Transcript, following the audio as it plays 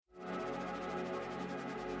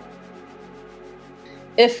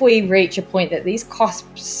if we reach a point that these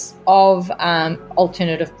costs of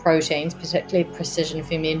alternative proteins, particularly precision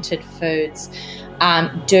fermented foods,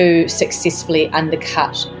 do successfully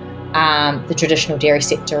undercut the traditional dairy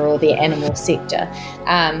sector or the animal sector,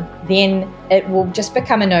 then it will just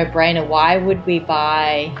become a no-brainer. Why would we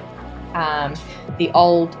buy the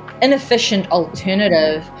old inefficient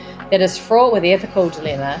alternative that is fraught with ethical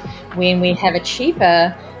dilemma when we have a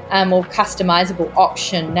cheaper, more customizable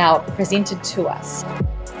option now presented to us?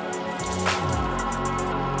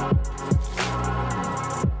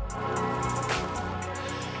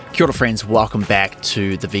 Kia ora, friends. Welcome back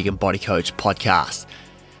to the Vegan Body Coach podcast.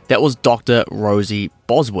 That was Dr. Rosie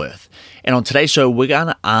Bosworth. And on today's show, we're going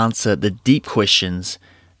to answer the deep questions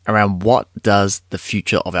around what does the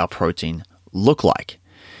future of our protein look like.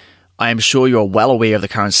 I am sure you're well aware of the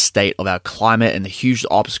current state of our climate and the huge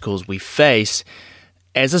obstacles we face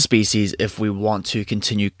as a species if we want to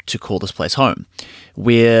continue to call this place home.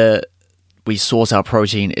 Where we source our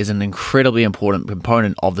protein is an incredibly important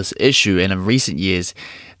component of this issue, and in recent years,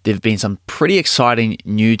 there have been some pretty exciting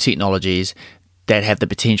new technologies that have the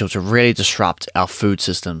potential to really disrupt our food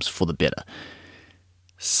systems for the better.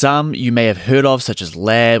 Some you may have heard of, such as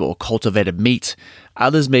lab or cultivated meat.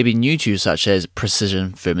 Others may be new to you, such as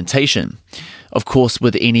precision fermentation. Of course,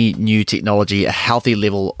 with any new technology, a healthy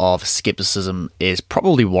level of skepticism is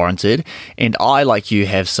probably warranted, and I, like you,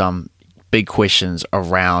 have some big questions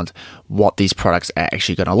around what these products are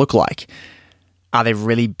actually going to look like. Are they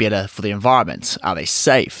really better for the environment? Are they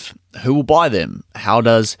safe? Who will buy them? How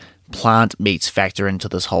does plant meats factor into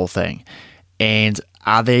this whole thing? And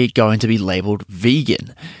are they going to be labeled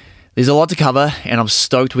vegan? There's a lot to cover, and I'm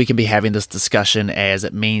stoked we can be having this discussion, as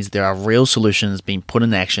it means there are real solutions being put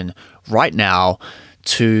in action right now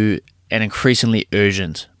to an increasingly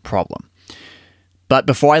urgent problem. But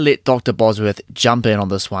before I let Dr. Bosworth jump in on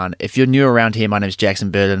this one, if you're new around here, my name is Jackson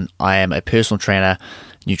Burden. I am a personal trainer,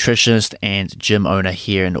 nutritionist, and gym owner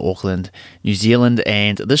here in Auckland, New Zealand,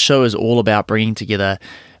 and this show is all about bringing together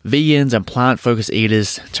vegans and plant-focused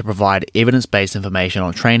eaters to provide evidence-based information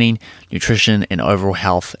on training, nutrition, and overall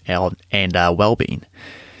health and well-being.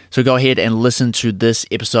 So go ahead and listen to this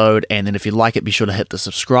episode, and then if you like it, be sure to hit the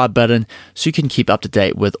subscribe button so you can keep up to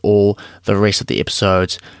date with all the rest of the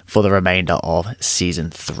episodes for the remainder of Season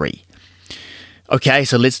 3. Okay,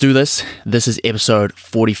 so let's do this. This is episode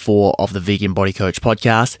 44 of the Vegan Body Coach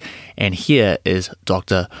podcast, and here is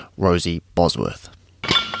Dr. Rosie Bosworth.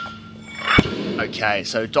 Okay,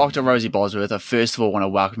 so Dr. Rosie Bosworth, I first of all want to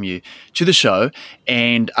welcome you to the show,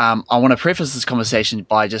 and I want to preface this conversation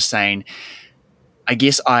by just saying, I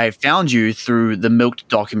guess I found you through the Milk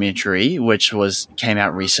documentary, which came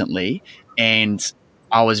out recently, and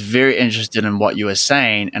I was very interested in what you were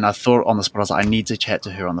saying, and I thought on the spot, I was like, I need to chat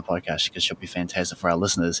to her on the podcast because she'll be fantastic for our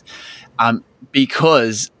listeners,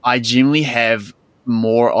 because I generally have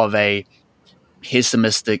more of a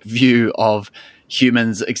pessimistic view of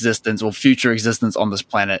humans' existence or future existence on this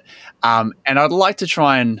planet, and I'd like to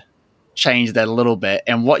try and change that a little bit.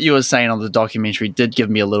 And what you were saying on the documentary did give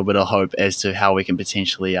me a little bit of hope as to how we can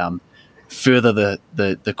potentially further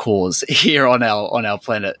the cause here on our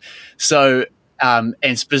planet. So,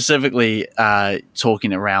 and specifically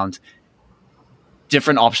talking around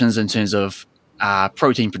different options in terms of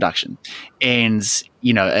protein production, and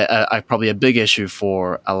probably a big issue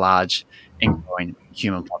for a large and growing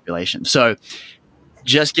human population. So,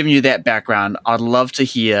 just giving you that background, I'd love to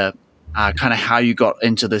hear kind of how you got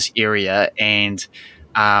into this area, and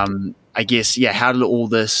I guess, how did all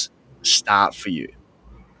this start for you?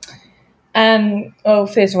 Well,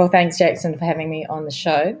 first of all, thanks, Jackson, for having me on the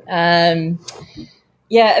show. A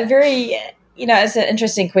very, it's an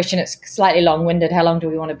interesting question. It's slightly long-winded. How long do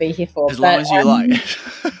we want to be here for? As long as you like.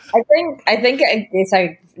 I guess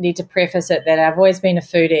I need to preface it that I've always been a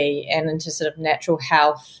foodie and into sort of natural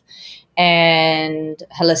health and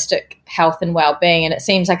holistic health and well-being, and it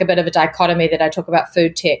seems like a bit of a dichotomy that I talk about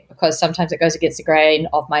food tech because sometimes it goes against the grain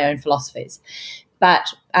of my own philosophies.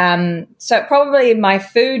 But so probably my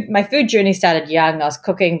food journey started young. I was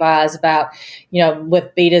cooking I was about,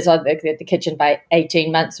 with beaters at the kitchen by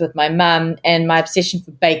 18 months with my mum, and my obsession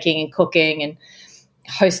for baking and cooking and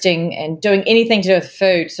hosting and doing anything to do with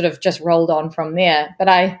food sort of just rolled on from there. But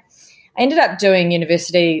I ended up doing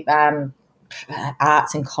university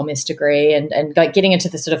arts and commerce degree and getting into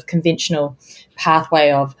the sort of conventional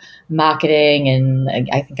pathway of marketing, and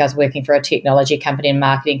I think I was working for a technology company in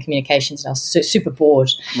marketing communications, and I was super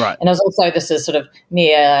bored. Right. And I was also, this is sort of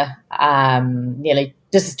nearly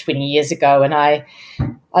this is 20 years ago, and I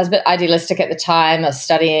was a bit idealistic at the time. I was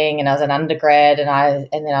studying, and I was an undergrad, and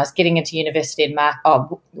then I was getting into university and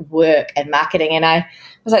work and marketing, and I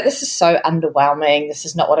was like, this is so underwhelming. This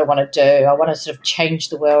is not what I want to do. I want to sort of change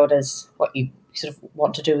the world as what you sort of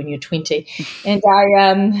want to do when you're 20.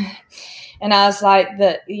 And I was like,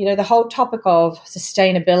 the whole topic of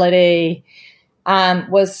sustainability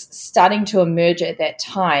was starting to emerge at that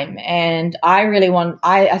time. And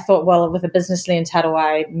I thought, well, with a business lens, how do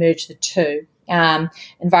I merge the two?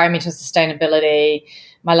 Environmental sustainability,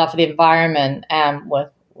 my love for the environment,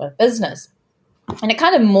 with business. And it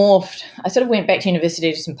kind of morphed. I sort of went back to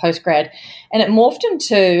university to some postgrad, and it morphed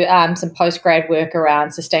into some postgrad work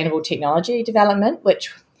around sustainable technology development,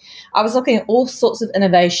 which I was looking at all sorts of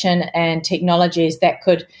innovation and technologies that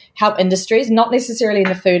could help industries, not necessarily in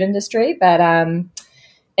the food industry, but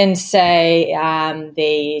in, say,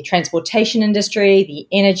 the transportation industry, the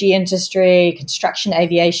energy industry, construction,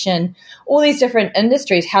 aviation, all these different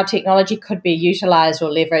industries, how technology could be utilized or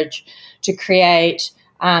leveraged to create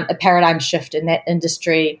a paradigm shift in that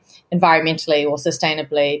industry environmentally or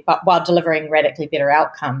sustainably, but while delivering radically better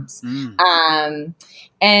outcomes.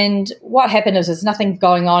 And what happened is there's nothing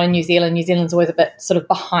going on in New Zealand. New Zealand's always a bit sort of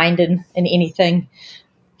behind in anything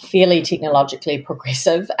fairly technologically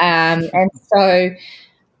progressive. And so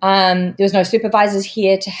there was no supervisors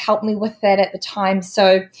here to help me with that at the time.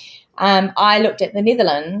 So I looked at the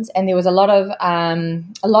Netherlands, and there was a lot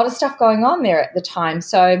of stuff going on there at the time.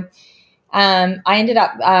 So I ended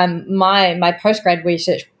up my postgrad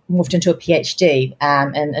research moved into a PhD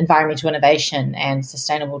in environmental innovation and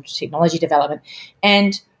sustainable technology development.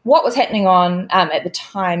 And what was happening on at the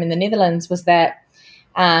time in the Netherlands was that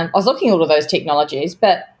I was looking at all of those technologies,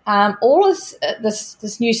 but all of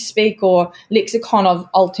this new speak or lexicon of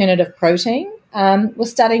alternative protein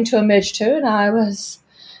was starting to emerge too. And I was,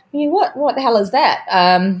 what the hell is that?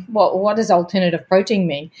 What does alternative protein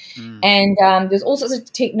mean? And there's all sorts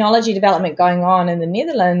of technology development going on in the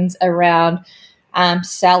Netherlands around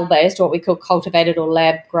cell-based, what we call cultivated or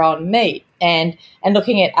lab-grown meat, and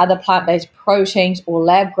looking at other plant-based proteins or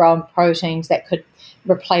lab-grown proteins that could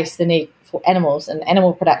replace the need for animals and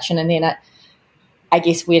animal production. And then I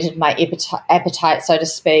guess whetted my appetite, so to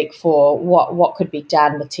speak, for what could be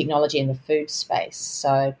done with technology in the food space.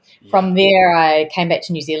 So from there, I came back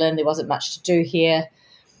to New Zealand. There wasn't much to do here,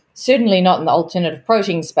 certainly not in the alternative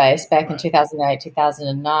protein space back in 2008,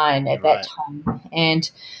 2009 at that time.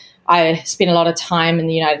 And I spent a lot of time in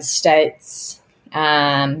the United States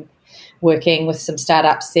working with some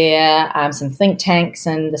startups there, some think tanks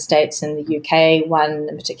in the States and the UK, one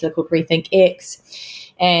in particular called Rethink X.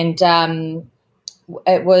 And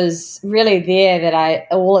it was really there that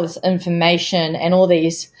all of this information and all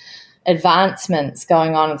these advancements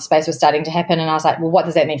going on in the space were starting to happen. And I was like, well, what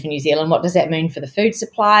does that mean for New Zealand? What does that mean for the food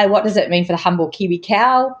supply? What does it mean for the humble Kiwi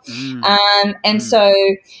cow? So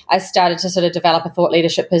I started to sort of develop a thought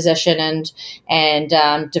leadership position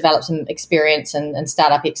and develop some experience and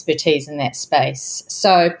startup expertise in that space.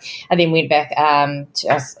 So I then went back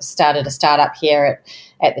I started a startup here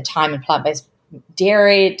at the time in plant-based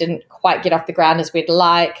dairy. It didn't quite get off the ground as we'd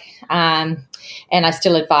like. And I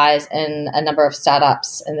still advise in a number of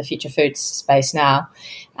startups in the future foods space now,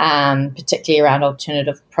 particularly around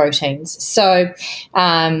alternative proteins. So,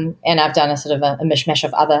 and I've done a sort of a mishmash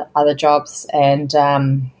of other jobs and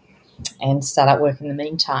startup work in the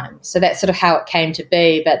meantime. So that's sort of how it came to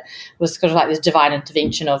be, but it was sort of like this divine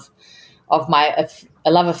intervention of my a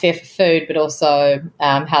love affair for food, but also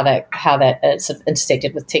how that sort of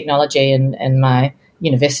intersected with technology and my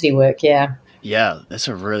university work. Yeah, that's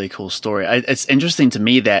a really cool story. It's interesting to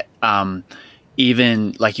me that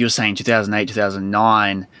even like you were saying, 2008,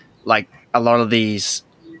 2009, like a lot of these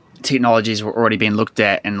technologies were already being looked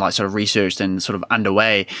at and like sort of researched and sort of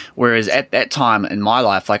underway. Whereas at that time in my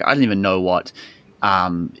life, like I didn't even know what,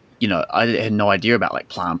 I had no idea about like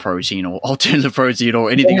plant protein or alternative protein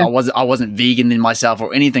or anything. Yeah. I wasn't vegan in myself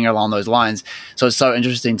or anything along those lines. So it's so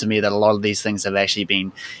interesting to me that a lot of these things have actually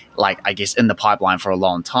been like, I guess, in the pipeline for a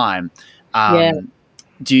long time.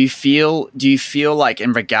 Do you feel like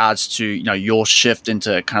in regards to, your shift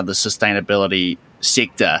into kind of the sustainability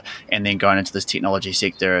sector and then going into this technology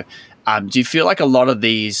sector, do you feel like a lot of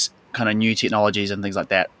these kind of new technologies and things like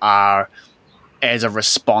that are as a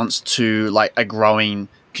response to like a growing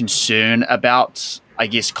concern about, I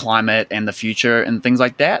guess, climate and the future and things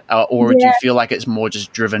like that? Or do you feel like it's more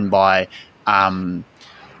just driven by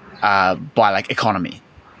like economy?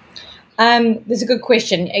 That's a good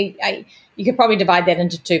question. You could probably divide that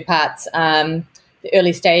into two parts. The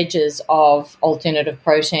early stages of alternative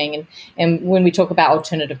protein. And when we talk about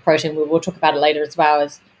alternative protein, we'll talk about it later as well,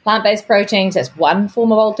 as plant-based proteins. That's one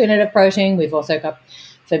form of alternative protein. We've also got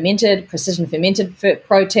precision fermented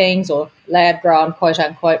proteins, or lab-grown,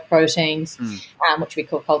 quote-unquote, proteins, which we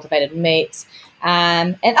call cultivated meats,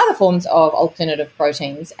 and other forms of alternative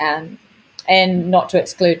proteins, and not to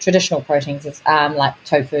exclude traditional proteins like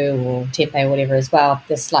tofu or tempeh or whatever as well.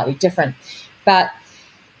 They're slightly different. But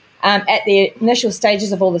at the initial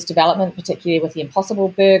stages of all this development, particularly with the Impossible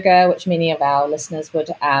Burger, which many of our listeners would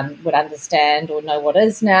understand or know what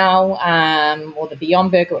is now, or the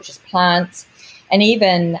Beyond Burger, which is plants, and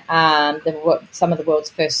even some of the world's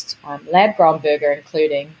first lab-grown burger,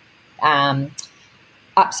 including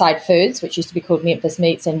Upside Foods, which used to be called Memphis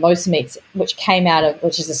Meats, and Mosa Meats, which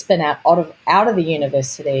is a spin out of the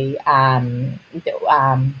University of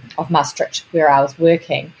Maastricht, where I was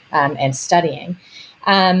working and studying.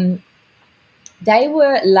 They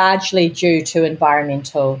were largely due to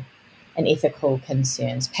environmental and ethical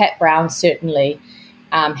concerns. Pat Brown, the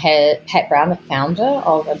founder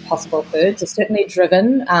of Impossible Foods, has certainly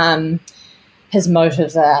driven. His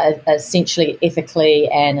motives are essentially ethically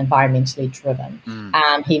and environmentally driven.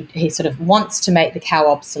 He sort of wants to make the cow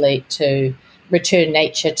obsolete, to return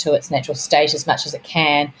nature to its natural state as much as it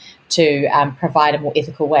can, to provide a more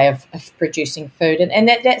ethical way of producing food. And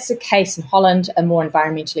that's the case in Holland, a more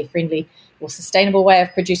environmentally friendly, more sustainable way of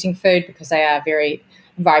producing food, because they are very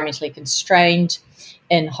environmentally constrained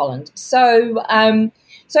in Holland. So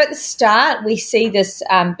at the start, we see this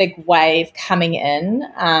big wave coming in,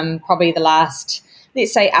 probably let's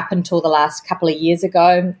say up until the last couple of years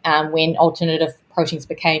ago, when alternative proteins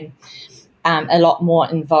became a lot more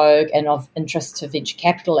in vogue and of interest to venture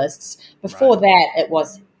capitalists. Before that, it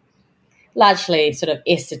was largely sort of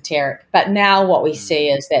esoteric. But now what we see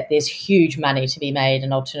is that there's huge money to be made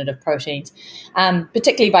in alternative proteins,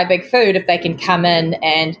 particularly by Big Food, if they can come in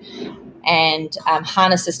and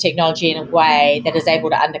harness this technology in a way that is able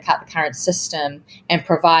to undercut the current system and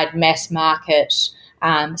provide mass market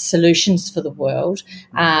solutions for the world.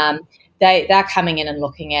 They're coming in and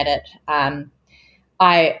looking at it.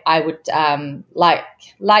 I would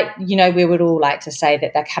we would all like to say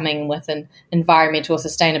that they're coming with an environmental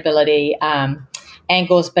sustainability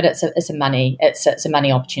angles, but it's a money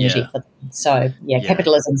opportunity for them. So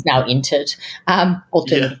capitalism's now entered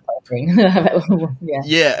alternative protein.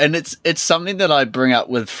 And it's something that I bring up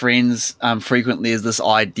with friends frequently, is this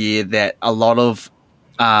idea that a lot of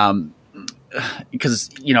because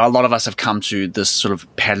a lot of us have come to this sort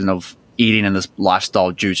of pattern of eating and this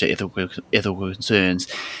lifestyle due to ethical concerns,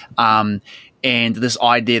 and this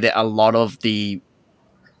idea that a lot of the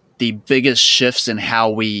biggest shifts in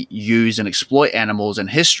how we use and exploit animals in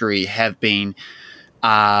history have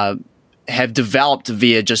developed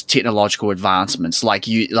via just technological advancements. Like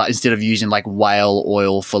instead of using like whale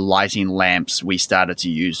oil for lighting lamps, we started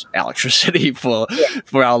to use electricity for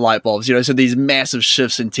our light bulbs. So these massive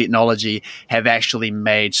shifts in technology have actually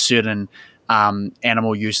made certain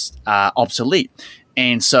animal use obsolete,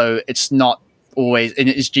 and so it's not always, and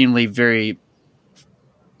it's generally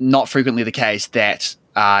not frequently the case that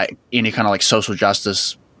any kind of like social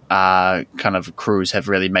justice kind of crews have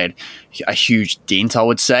really made a huge dent, I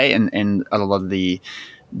would say, and a lot of the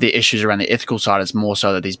issues around the ethical side is more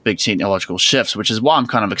so that these big technological shifts, which is why I'm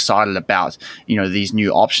kind of excited about these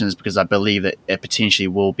new options, because I believe that it potentially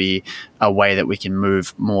will be a way that we can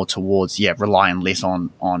move more towards relying less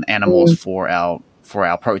on animals for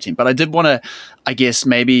our protein. But I did want to, I guess,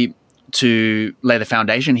 maybe to lay the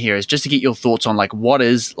foundation here is just to get your thoughts on like what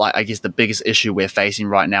is like, I guess, the biggest issue we're facing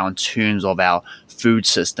right now in terms of our food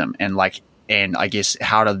system, and I guess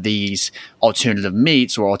how do these alternative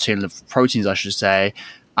meats or alternative proteins, I should say,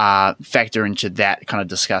 factor into that kind of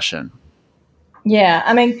discussion? Yeah,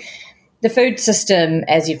 I mean, the food system,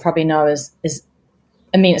 as you probably know, is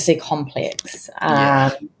immensely complex.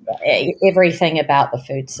 Everything about the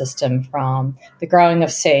food system, from the growing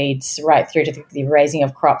of seeds right through to the raising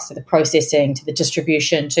of crops, to the processing, to the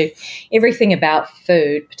distribution, to everything about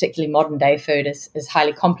food, particularly modern day food, is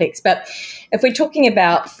highly complex. But if we're talking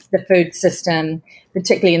about the food system,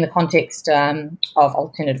 particularly in the context of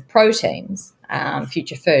alternative proteins,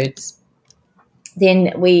 future foods,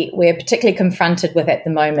 then we're particularly confronted with at the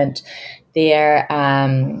moment the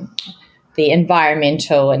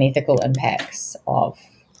environmental and ethical impacts of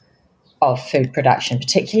food production,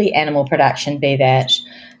 particularly animal production, be that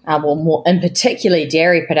more in particularly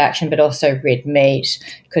dairy production, but also red meat,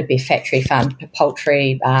 could be factory farmed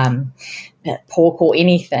poultry, pork, or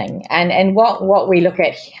anything. And what we look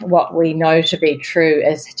at, what we know to be true,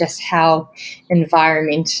 is just how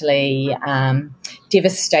environmentally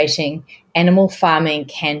devastating animal farming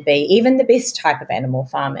can be, even the best type of animal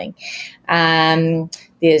farming.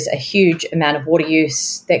 There's a huge amount of water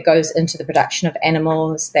use that goes into the production of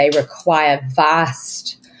animals. They require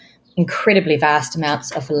incredibly vast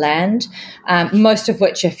amounts of land, most of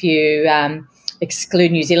which, if you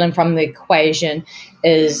exclude New Zealand from the equation,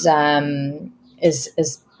 is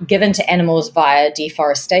given to animals via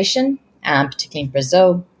deforestation, particularly in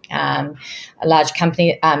Brazil. Large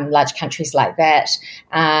countries like that.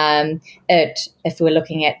 If we're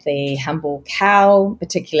looking at the humble cow,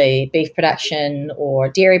 particularly beef production or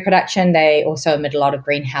dairy production, they also emit a lot of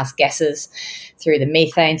greenhouse gases through the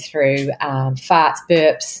methane, through farts,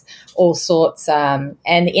 burps, all sorts, and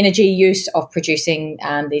the energy use of producing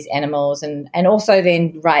these animals, and also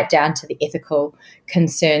then right down to the ethical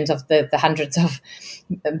concerns of the hundreds of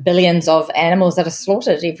billions of animals that are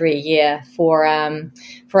slaughtered every year for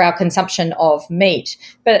our consumption of meat.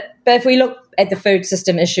 But if we look at the food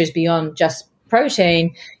system issues beyond just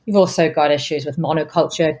protein, you've also got issues with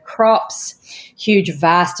monoculture crops, huge,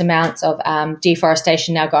 vast amounts of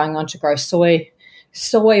deforestation now going on to grow soy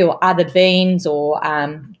or other beans or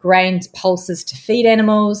grains, pulses to feed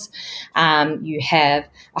animals. You have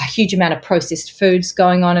a huge amount of processed foods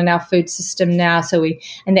going on in our food system now.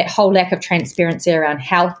 And that whole lack of transparency around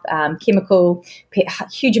health,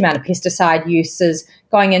 huge amount of pesticide uses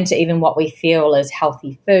going into even what we feel is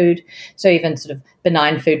healthy food. So even sort of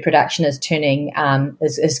benign food production is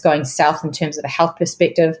is going south in terms of a health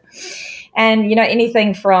perspective. And,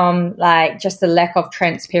 anything from like just the lack of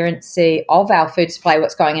transparency of our food supply,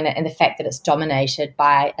 what's going in it, and the fact that it's dominated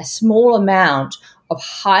by a small amount of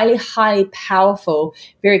highly, highly powerful,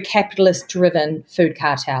 very capitalist-driven food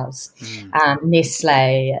cartels.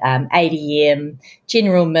 Nestle, ADM,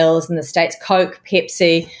 General Mills in the States, Coke,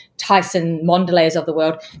 Pepsi, Tyson, Mondelez of the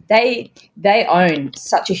world. They own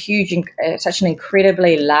such an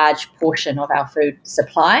incredibly large portion of our food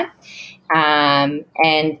supply, and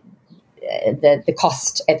the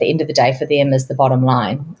cost at the end of the day for them is the bottom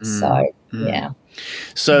line.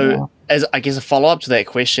 As I guess a follow-up to that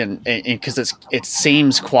question, because it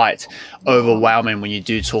seems quite overwhelming when you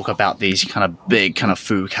do talk about these kind of big kind of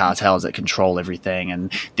food cartels that control everything,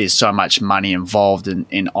 and there's so much money involved,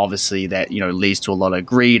 and obviously that leads to a lot of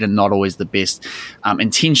greed and not always the best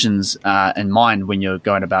intentions in mind when you're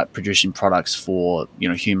going about producing products for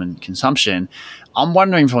human consumption. I'm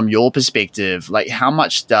wondering from your perspective, like how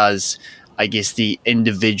much does, I guess, the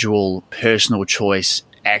individual personal choice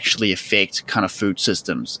actually affect kind of food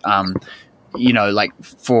systems? Like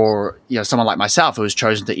for someone like myself who has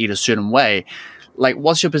chosen to eat a certain way, like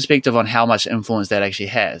what's your perspective on how much influence that actually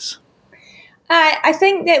has? I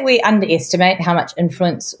think that we underestimate how much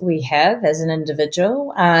influence we have as an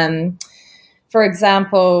individual. For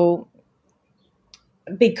example,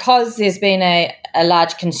 because there's been a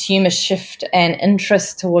large consumer shift and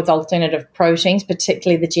interest towards alternative proteins,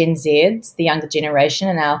 particularly the Gen Zs, the younger generation,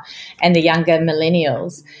 and the younger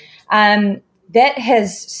millennials, that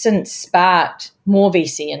has since sparked more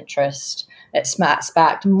VC interest. It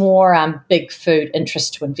sparked more big food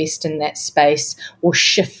interest to invest in that space or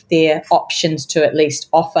shift their options to at least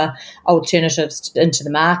offer alternatives into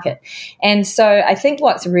the market. And so I think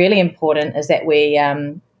what's really important is that we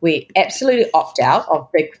absolutely opt out of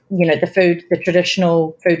the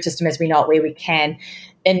traditional food system as we know it, where we can,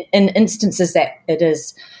 in instances that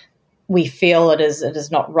we feel it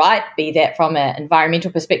is not right, be that from an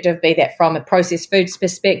environmental perspective, be that from a processed foods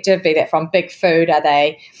perspective, be that from big food. Are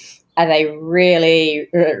they really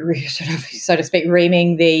sort of, so to speak,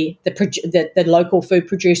 reaming the local food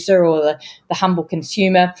producer or the humble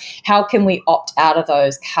consumer? How can we opt out of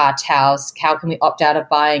those cartels? How can we opt out of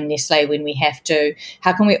buying Nestle when we have to?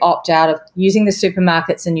 How can we opt out of using the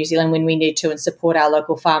supermarkets in New Zealand when we need to and support our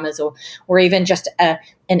local farmers, or even just an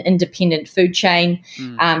independent food chain?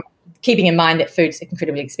 Keeping in mind that food's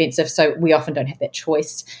incredibly expensive, so we often don't have that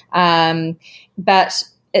choice. But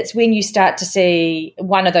it's when you start to see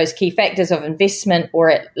one of those key factors of investment or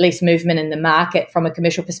at least movement in the market from a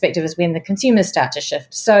commercial perspective is when the consumers start to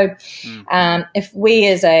shift. So if we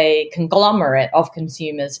as a conglomerate of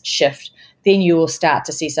consumers shift, then you will start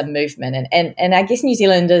to see some movement. And I guess New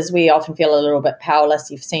Zealanders, we often feel a little bit powerless.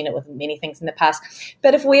 You've seen it with many things in the past.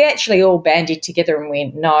 But if we actually all banded together and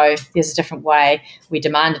went, no, there's a different way, we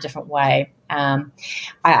demand a different way,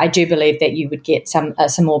 I do believe that you would get some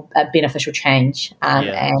more beneficial change.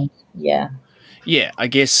 Yeah, I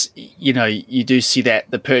guess, you do see that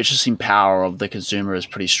the purchasing power of the consumer is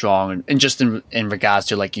pretty strong. And just in regards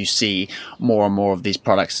to, like, you see more and more of these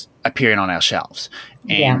products appearing on our shelves.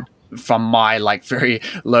 And from my like very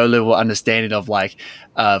low level understanding of like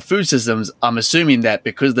food systems, I'm assuming that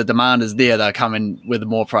because the demand is there, they're coming with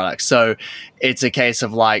more products. So it's a case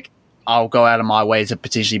of like, I'll go out of my way to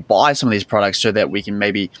potentially buy some of these products so that we can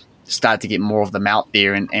maybe start to get more of them out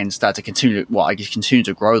there and start to continue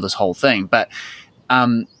to grow this whole thing. But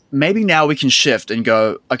maybe now we can shift and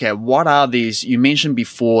go, okay, what are these? You mentioned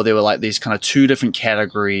before there were like these kind of two different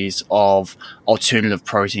categories of alternative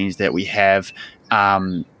proteins that we have.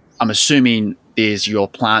 I'm assuming there's your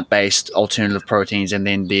plant-based alternative proteins, and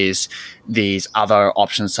then there's these other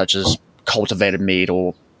options such as cultivated meat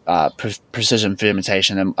or precision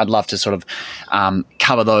fermentation. And I'd love to sort of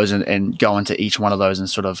cover those and go into each one of those and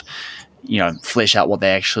sort of, flesh out what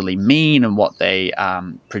they actually mean and what they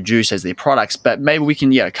produce as their products. But maybe we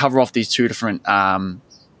can, cover off these two different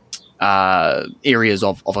areas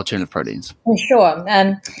of alternative proteins. Sure.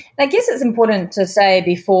 I guess it's important to say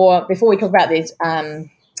before we talk about these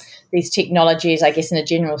technologies, I guess in a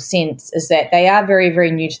general sense, is that they are very, very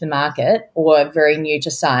new to the market or very new to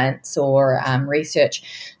science or research.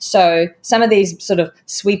 So some of these sort of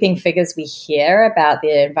sweeping figures we hear about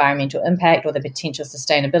the environmental impact or the potential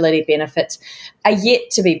sustainability benefits are yet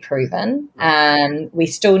to be proven.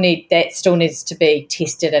 That still needs to be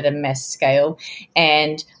tested at a mass scale.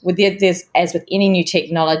 And as with any new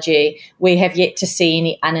technology, we have yet to see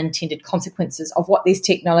any unintended consequences of what these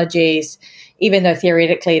technologies, even though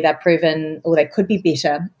theoretically they're proven or they could be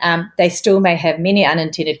better, they still may have many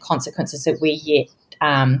unintended consequences that we yet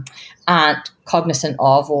aren't cognizant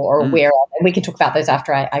of or aware of. And we can talk about those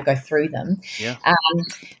after I go through them. Yeah.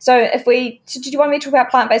 So did you want me to talk about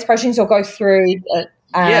plant-based proteins or go through?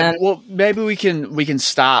 Well, maybe we can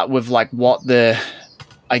start with like what determines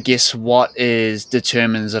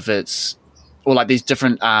if it's, or like these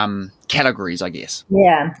different categories, I guess.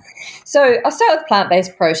 Yeah. So I'll start with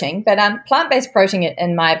plant-based protein, but plant-based protein,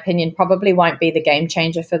 in my opinion, probably won't be the game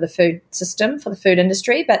changer for the food system, for the food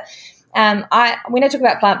industry. But when I talk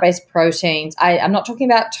about plant-based proteins, I'm not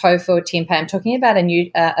talking about tofu or tempeh. I'm talking about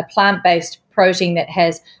a plant-based protein that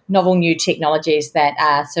has novel new technologies that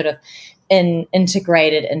are sort of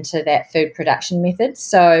integrated into that food production method.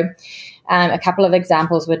 So a couple of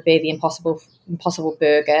examples would be the Impossible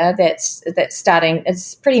Burger. That's starting.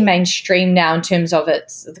 It's pretty mainstream now in terms of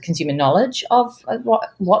the consumer knowledge of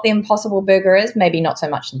what the Impossible Burger is. Maybe not so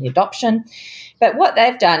much in the adoption, but what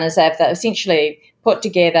they've done is they've essentially put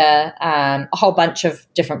together a whole bunch of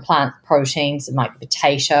different plant proteins. It might be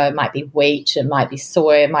potato, it might be wheat, it might be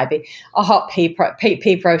soy, it might be a hot pea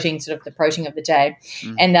protein, sort of the protein of the day,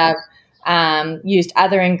 and they've used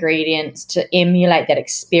other ingredients to emulate that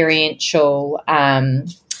experiential,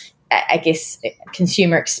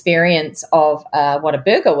 consumer experience of what a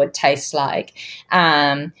burger would taste like.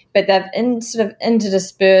 But they've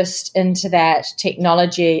interdispersed into that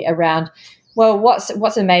technology around, well, what's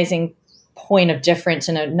an amazing point of difference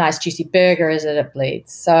in a nice juicy burger is that it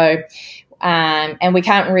bleeds. So and we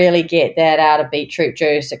can't really get that out of beetroot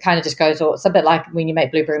juice. It kind of just goes all. It's a bit like when you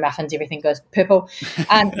make blueberry muffins, everything goes purple.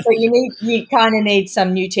 So you kind of need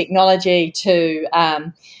some new technology to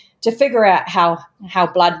figure out how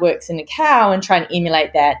blood works in a cow and try and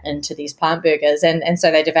emulate that into these plant burgers. And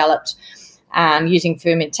so they developed using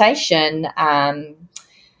fermentation.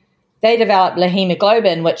 They developed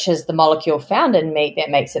hemoglobin, which is the molecule found in meat that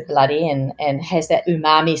makes it bloody and has that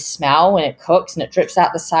umami smell when it cooks, and it drips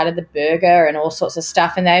out the side of the burger and all sorts of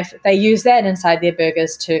stuff. And they use that inside their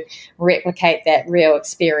burgers to replicate that real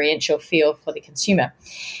experiential feel for the consumer.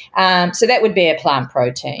 So that would be a plant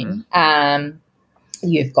protein.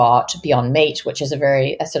 You've got Beyond Meat, which is a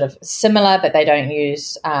sort of similar, but they don't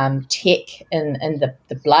use tech in the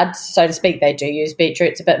blood, so to speak. They do use beetroot.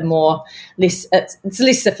 It's a bit it's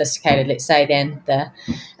less sophisticated, let's say, than the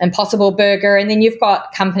Impossible Burger. And then you've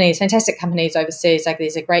got fantastic companies overseas. Like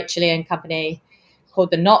there's a great Chilean company called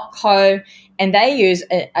the NotCo, and they use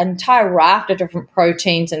an entire raft of different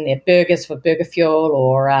proteins in their burgers for burger fuel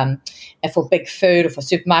or for big food or for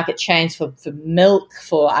supermarket chains, for milk,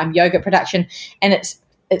 for yogurt production. And it's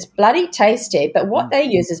bloody tasty. But what they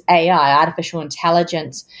use is AI, artificial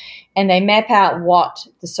intelligence, and they map out what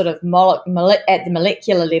the sort of at the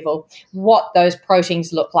molecular level, what those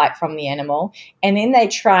proteins look like from the animal. And then they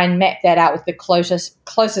try and map that out with the closest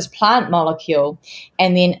plant molecule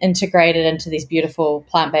and then integrate it into these beautiful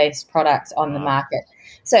plant-based products on the market.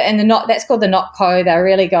 So, that's called the NotCo. They're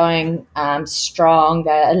really going strong.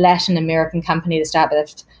 They're a Latin American company to start, but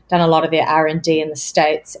they've done a lot of their R&D in the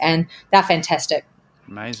States, and they're fantastic.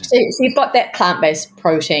 Amazing. So you've got that plant-based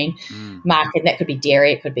protein market. That could be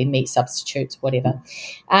dairy, it could be meat substitutes, whatever.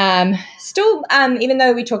 Still, even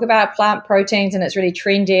though we talk about plant proteins and it's really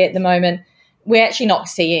trendy at the moment, we're actually not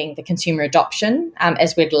seeing the consumer adoption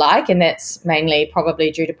as we'd like, and that's mainly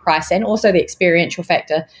probably due to price and also the experiential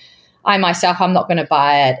factor. I'm not going to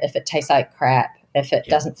buy it if it tastes like crap, if it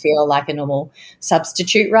doesn't feel like a normal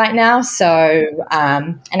substitute right now. So,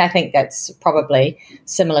 and I think that's probably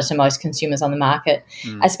similar to most consumers on the market,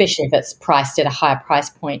 especially if it's priced at a higher price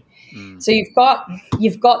point. So you've got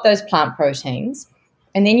those plant proteins,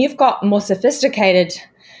 and then you've got more sophisticated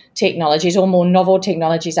technologies, or more novel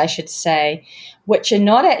technologies, I should say, which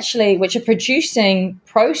are producing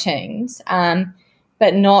proteins,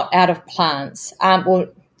 but not out of plants. Well,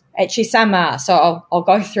 actually, some are. So I'll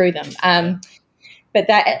go through them. But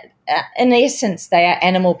that, in essence, they are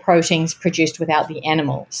animal proteins produced without the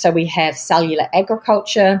animal. So we have cellular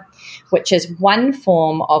agriculture, which is one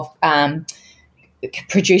form of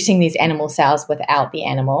producing these animal cells without the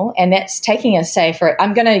animal, and that's taking a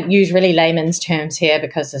I'm going to use really layman's terms here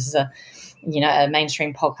because this is a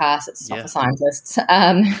mainstream podcast. It's not for scientists.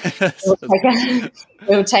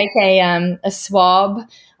 We'll take a swab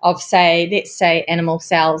of, let's say animal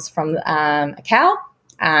cells from a cow,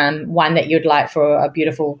 one that you'd like for a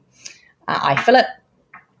beautiful eye fillet,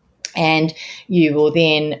 and you will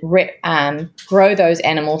then grow those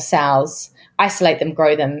animal cells, isolate them,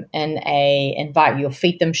 grow them in you'll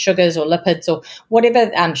feed them sugars or lipids or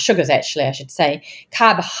whatever, sugars actually, I should say,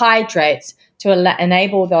 carbohydrates to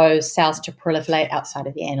enable those cells to proliferate outside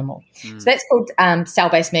of the animal. So that's called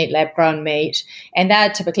cell-based meat, lab-grown meat, and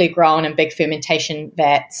they're typically grown in big fermentation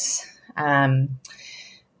vats,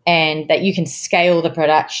 and that you can scale the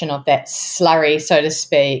production of that slurry, so to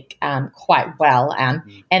speak, quite well.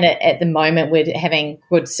 And at the moment, we're having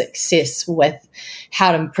good success with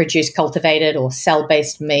how to produce cultivated or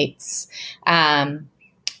cell-based meats at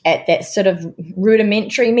that sort of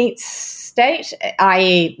rudimentary meat state,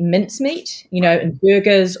 i.e. mincemeat, in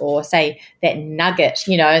burgers, or say that nugget,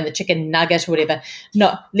 in the chicken nugget or whatever,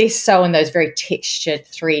 not less so in those very textured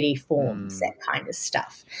 3D forms, that kind of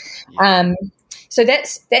stuff. Yeah. So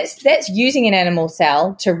that's using an animal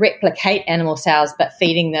cell to replicate animal cells, but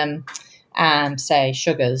feeding them, say,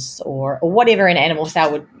 sugars or whatever an animal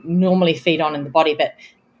cell would normally feed on in the body, but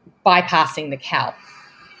bypassing the cow.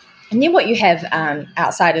 And then what you have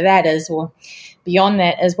outside of that or beyond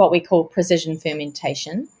that is what we call precision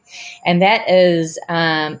fermentation. And that is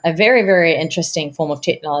a very, very interesting form of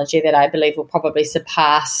technology that I believe will probably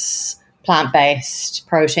surpass plant-based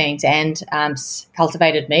proteins and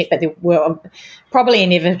cultivated meat, but there will probably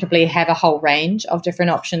inevitably have a whole range of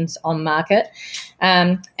different options on market.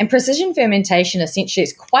 And precision fermentation essentially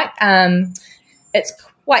is quite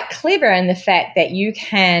clever in the fact that you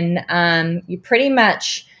can you pretty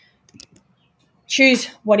much choose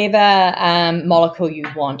whatever molecule you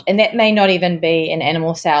want, and that may not even be an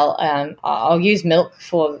animal cell. I'll use milk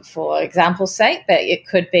for example's sake, but it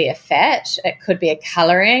could be a fat, it could be a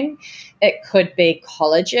coloring, it could be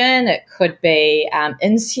collagen, it could be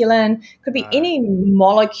insulin, it could be any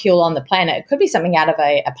molecule on the planet. It could be something out of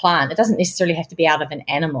a plant. It doesn't necessarily have to be out of an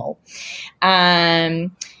animal.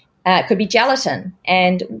 It could be gelatin,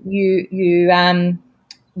 and you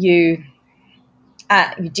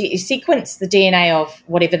sequence the DNA of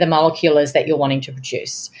whatever the molecule is that you're wanting to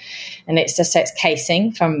produce. And it's just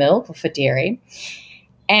casein from milk or for dairy.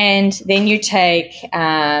 And then you take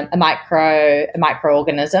a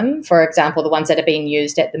microorganism, for example, the ones that are being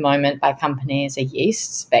used at the moment by companies are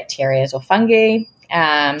yeasts, bacteria, or fungi,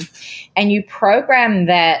 and you program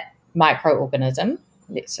that microorganism,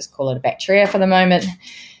 let's just call it a bacteria for the moment,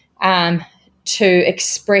 to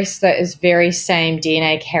express those very same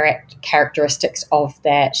DNA characteristics of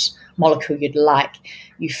that molecule you'd like.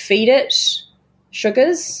 You feed it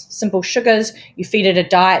sugars, simple sugars. You feed it a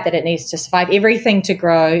diet that it needs to survive. Everything to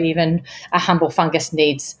grow, even a humble fungus,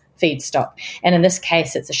 needs feedstock. And in this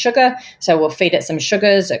case, it's a sugar. So we'll feed it some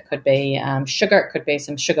sugars. It could be sugar. It could be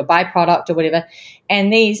some sugar byproduct or whatever.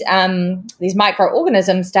 And these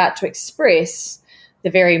microorganisms start to express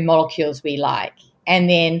the very molecules we like. And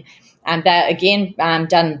then they're, again,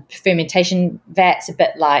 done fermentation vats, a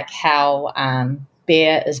bit like how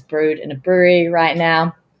beer is brewed in a brewery right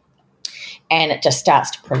now. And it just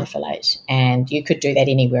starts to proliferate. And you could do that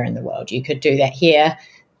anywhere in the world. You could do that here,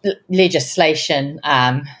 legislation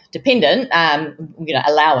dependent,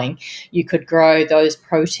 allowing. You could grow those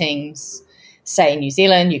proteins, say in New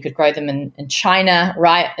Zealand. You could grow them in China,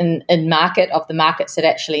 right, in market of the markets that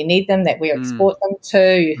actually need them, that we export them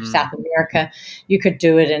to, South America. You could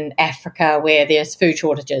do it in Africa where there's food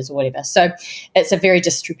shortages or whatever. So it's a very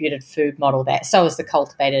distributed food model that. So is the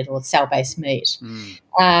cultivated or cell-based meat.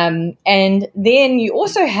 And then you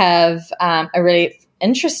also have a really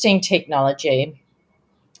interesting technology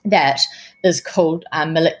that is called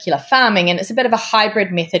molecular farming, and it's a bit of a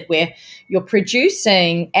hybrid method where you're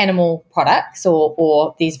producing animal products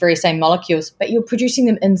or these very same molecules, but you're producing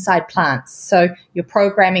them inside plants. So you're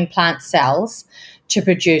programming plant cells to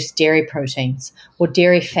produce dairy proteins or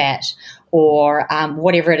dairy fat or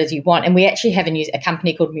whatever it is you want. And we actually have a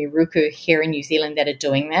company called Miruku here in New Zealand that are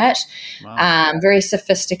doing that. Wow. Very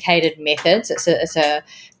sophisticated methods. It's a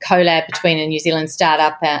collab between a New Zealand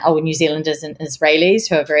startup, New Zealanders and Israelis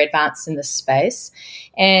who are very advanced in this space.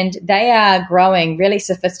 And they are growing really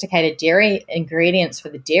sophisticated dairy ingredients for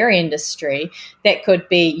the dairy industry that could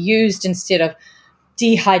be used instead of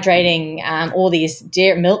dehydrating all these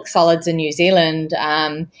milk solids in New Zealand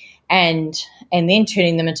and then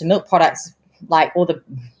turning them into milk products like all the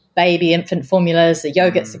baby infant formulas, the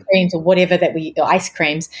yogurts, the creams, or whatever or ice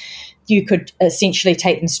creams. You could essentially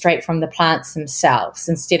take them straight from the plants themselves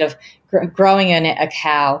instead of growing in a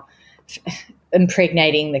cow,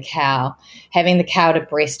 impregnating the cow, having the cow to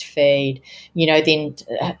breastfeed, then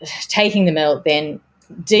taking the milk, then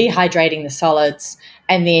dehydrating the solids,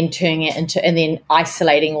 and then turning it into, and then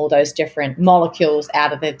isolating all those different molecules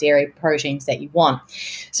out of the dairy proteins that you want.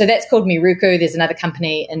 So that's called Miruku. There's another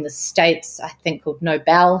company in the States, I think, called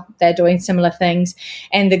Nobel. They're doing similar things.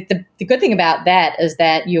 And the good thing about that is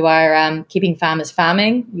that you are keeping farmers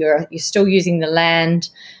farming. You're still using the land,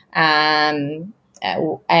 and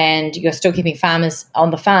you're still keeping farmers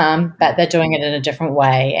on the farm, but they're doing it in a different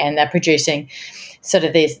way, and they're producing sort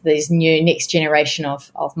of these new next generation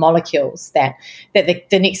of molecules that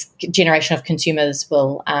the next generation of consumers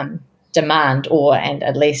will demand and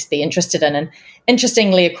at least be interested in. And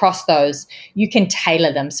interestingly, across those, you can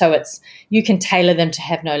tailor them. So you can tailor them to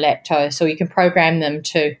have no lactose, or you can program them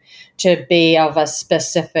to be of a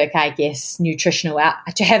specific, I guess,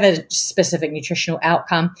 to have a specific nutritional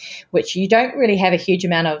outcome, which you don't really have a huge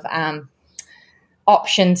amount of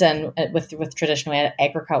options and with traditional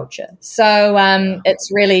agriculture. So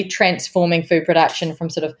it's really transforming food production from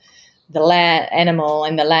sort of the animal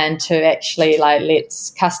and the land to actually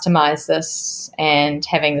let's customize this and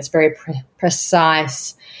having this very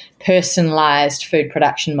precise, personalized food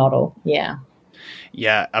production model. Yeah.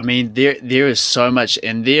 Yeah, I mean, there is so much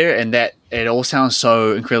in there, and that it all sounds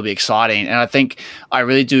so incredibly exciting. And I think I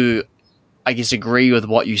really do, I guess, agree with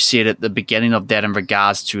what you said at the beginning of that in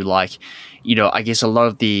regards to I guess a lot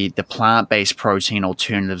of the plant-based protein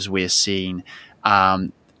alternatives we're seeing,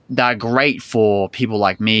 they're great for people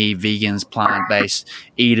like me, vegans, plant-based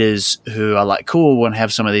eaters who are like, cool, want to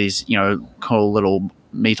have some of these, cool little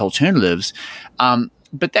meat alternatives.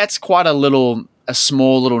 But that's quite a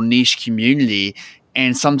small little niche community.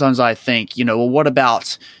 And sometimes I think, well, what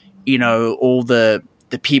about, all the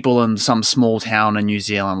people in some small town in New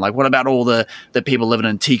Zealand? Like, what about all the people living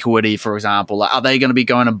in Te Kuiti, for example? Like, are they going to be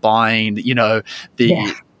going and buying, the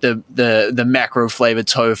macro flavored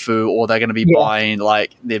tofu, or they're going to be buying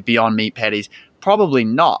like their Beyond Meat patties? Probably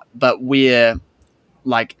not. But we're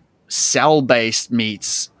like cell-based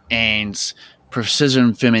meats and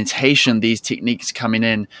precision fermentation, these techniques coming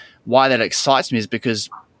in. Why that excites me is because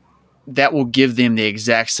that will give them the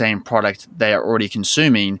exact same product they are already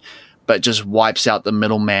consuming, but just wipes out the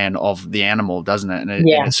middleman of the animal, doesn't it? And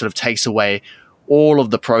it sort of takes away all of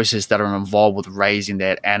the process that are involved with raising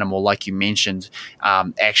that animal, like you mentioned,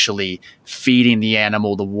 actually feeding the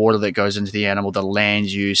animal, the water that goes into the animal, the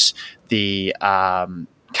land use, the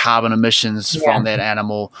carbon emissions from that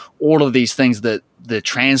animal, all of these things, that the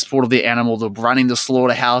transport of the animal, the running the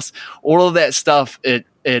slaughterhouse, all of that stuff, it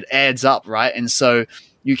adds up, right? And so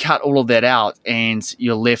you cut all of that out and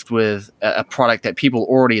you're left with a product that people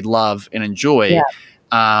already love and enjoy,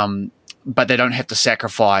 but they don't have to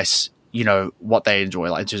sacrifice, what they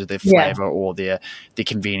enjoy, like in terms of their flavor or their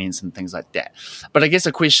convenience and things like that. But I guess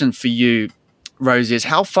a question for you, Rosie, is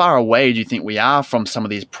how far away do you think we are from some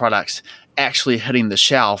of these products actually hitting the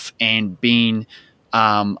shelf and being,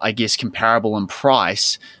 I guess, comparable in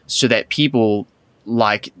price, so that people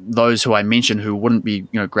like those who I mentioned who wouldn't be,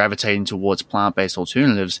 gravitating towards plant-based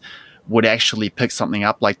alternatives would actually pick something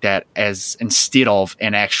up like that as instead of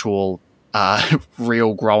an actual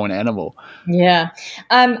real grown animal? Yeah.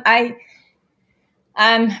 I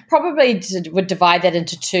probably would divide that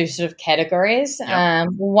into two sort of categories. Yep.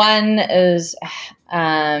 One is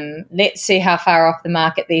let's see how far off the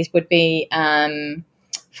market these would be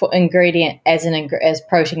for ingredient as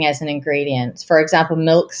protein as an ingredient. For example,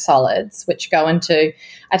 milk solids, which go into,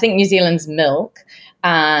 I think, New Zealand's milk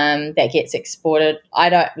that gets exported.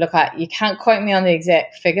 You can't quote me on the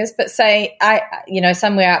exact figures, but say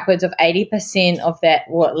somewhere upwards of 80% of that,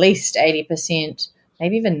 or at least 80%,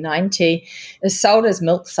 maybe even 90, is sold as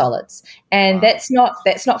milk solids. And that's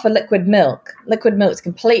not for liquid milk. Liquid milk is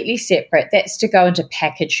completely separate. That's to go into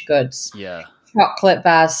packaged goods. Yeah. Chocolate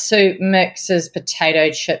bars, soup mixes,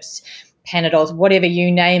 potato chips, Panadols, whatever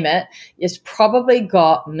you name it, it's probably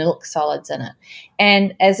got milk solids in it.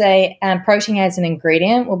 And as a protein as an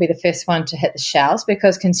ingredient will be the first one to hit the shelves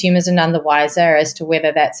because consumers are none the wiser as to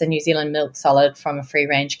whether that's a New Zealand milk solid from a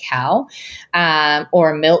free-range cow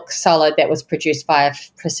or a milk solid that was produced by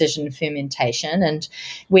precision fermentation. And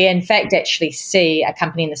we, in fact, actually see a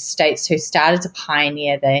company in the States who started to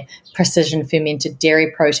pioneer the precision fermented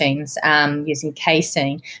dairy proteins using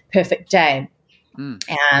casein, Perfect Day.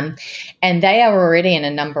 And they are already in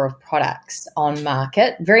a number of products on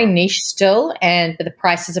market, very niche still, but the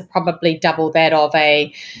prices are probably double that of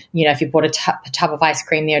if you bought a tub of ice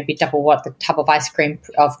cream, there would be double what the tub of ice cream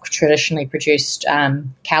of traditionally produced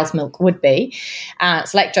cow's milk would be.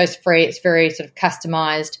 It's lactose free, it's very sort of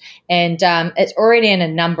customized, and it's already in a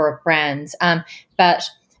number of brands, but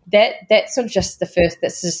that's sort of just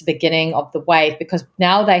this is the beginning of the wave because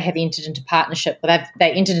now they have entered into partnership.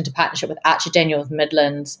 They entered into partnership with Archer Daniels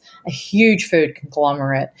Midlands, a huge food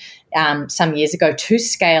conglomerate, some years ago to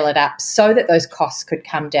scale it up so that those costs could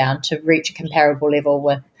come down to reach a comparable level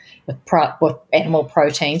with animal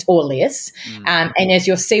proteins or less. And as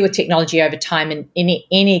you'll see with technology over time in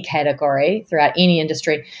any category throughout any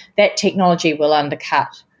industry, that technology will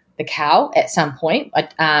undercut the cow at some point.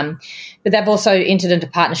 But they've also entered into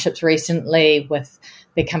partnerships recently with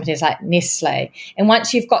big companies like Nestle. And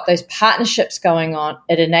once you've got those partnerships going on,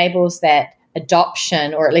 it enables that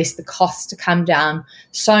adoption or at least the cost to come down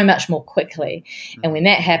so much more quickly. And when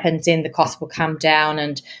that happens, then the cost will come down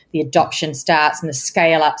and the adoption starts and the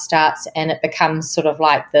scale up starts and it becomes sort of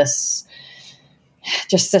like this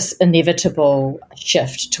inevitable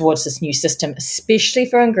shift towards this new system, especially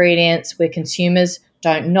for ingredients where consumers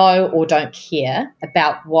don't know or don't care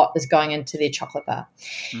about what is going into their chocolate bar.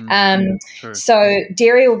 So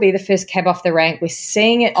dairy will be the first cab off the rank. We're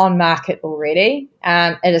seeing it on market already.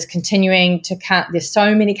 It is continuing to there's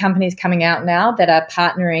so many companies coming out now that are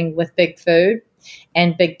partnering with big food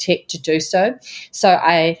and big tech to do so. So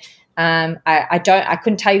I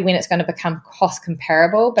couldn't tell you when it's going to become cost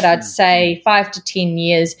comparable, but I'd say 5 to 10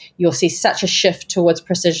 years, you'll see such a shift towards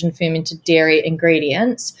precision fermented dairy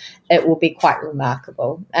ingredients. It will be quite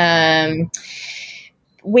remarkable. When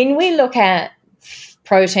we look at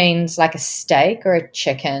proteins like a steak or a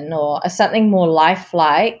chicken or something more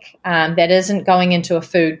lifelike that isn't going into a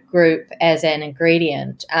food group as an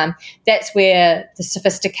ingredient, that's where the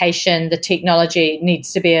sophistication, the technology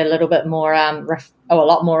needs to be a little bit more a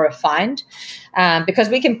lot more refined because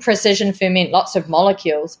we can precision ferment lots of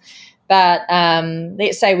molecules. But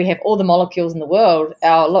let's say we have all the molecules in the world.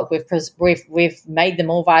 Oh, look, we've made them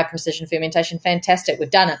all via precision fermentation. Fantastic, we've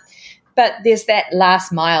done it. But there's that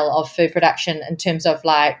last mile of food production in terms of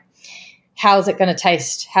like, how's it going to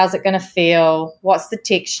taste? How's it going to feel? What's the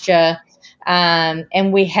texture?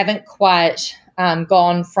 And we haven't quite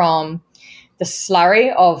gone from the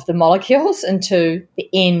slurry of the molecules into the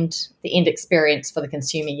end experience for the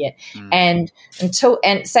consumer yet. And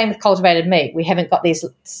same with cultivated meat. We haven't got these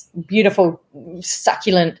beautiful,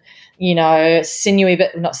 succulent, sinewy,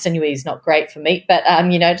 but not sinewy is not great for meat, but,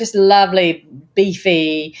 just lovely,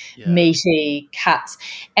 beefy, meaty cuts.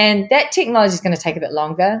 And that technology is going to take a bit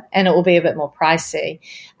longer and it will be a bit more pricey.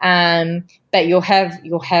 But you'll have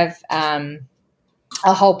a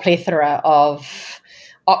whole plethora of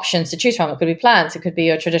options to choose from. It could be plants, it could be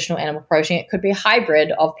your traditional animal protein, it could be a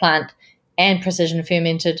hybrid of plant and precision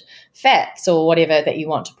fermented fats or whatever that you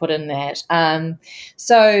want to put in that. And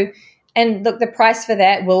look, the price for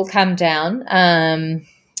that will come down.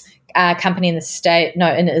 A company in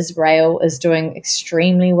in Israel is doing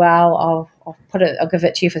extremely well. I'll give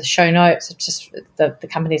it to you for the show notes. It's just the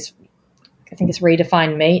company's, I think it's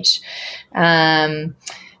Redefined Meat.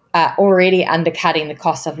 Already undercutting the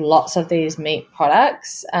cost of lots of these meat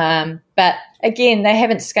products. But again, they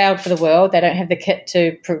haven't scaled for the world. They don't have the kit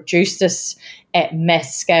to produce this at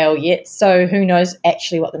mass scale yet. So who knows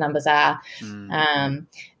actually what the numbers are.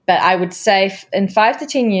 But I would say in 5 to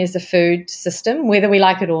 10 years, the food system, whether we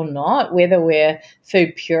like it or not, whether we're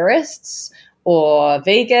food purists or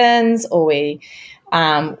vegans or we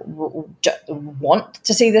want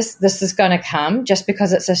to see this is going to come just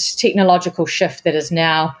because it's a technological shift that is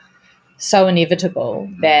now so inevitable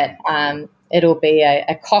that it'll be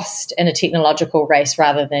a cost and a technological race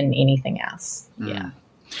rather than anything else.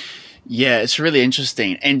 Yeah, it's really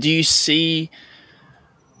interesting. And do you see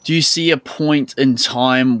a point in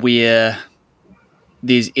time where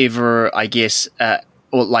there's ever, I guess,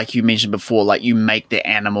 or like you mentioned before, like you make the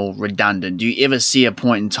animal redundant. Do you ever see a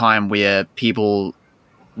point in time where people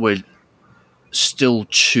would still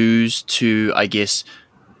choose to, I guess,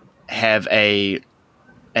 have a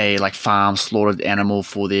like farm slaughtered animal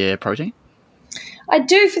for their protein? I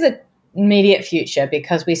do for the immediate future,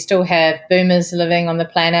 because we still have boomers living on the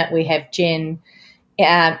planet. We have Gen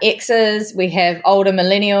X's, we have older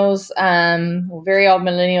millennials, or very old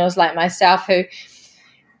millennials like myself,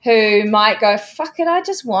 who might go, fuck it, I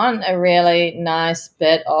just want a really nice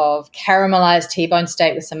bit of caramelized T-bone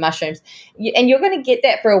steak with some mushrooms. And you're going to get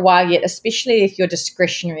that for a while yet, especially if your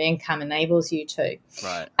discretionary income enables you to.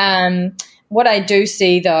 Right. What I do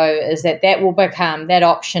see, though, is that that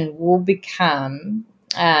option will become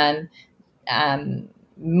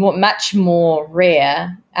much more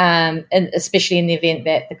rare, and especially in the event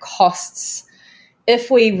that the costs,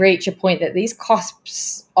 if we reach a point that these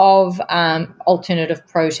costs of alternative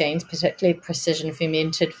proteins, particularly precision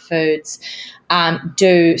fermented foods,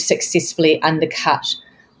 do successfully undercut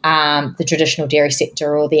the traditional dairy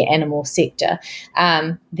sector or the animal sector,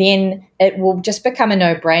 then it will just become a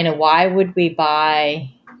no-brainer. Why would we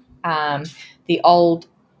buy the old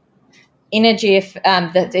energy,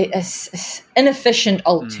 the inefficient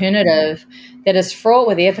alternative that is fraught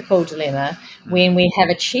with ethical dilemma, when we have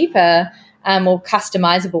a cheaper, more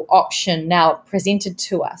customizable option now presented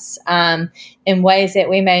to us in ways that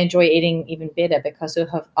we may enjoy eating even better, because we'll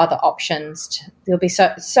have other options. There'll be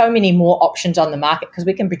so many more options on the market, because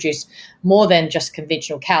we can produce more than just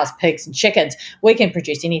conventional cows, pigs, and chickens. We can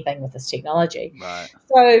produce anything with this technology. Right.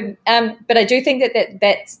 So, but I do think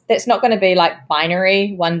that's not going to be like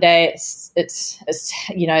binary. One day it's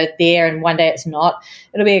there, and one day it's not.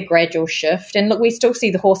 It'll be a gradual shift. And look, we still see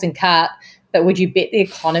the horse and cart. But would you bet the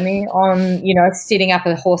economy on, setting up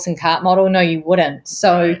a horse and cart model? No, you wouldn't.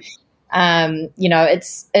 So,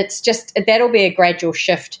 it's just, that'll be a gradual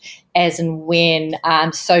shift as and when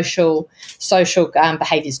social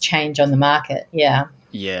behaviours change on the market. Yeah.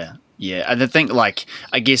 Yeah. Yeah. And I think, like,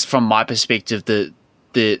 I guess from my perspective,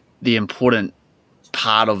 the important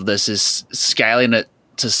part of this is scaling it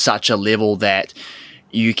to such a level that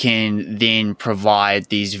you can then provide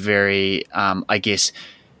these very,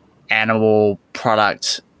 animal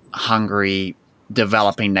product hungry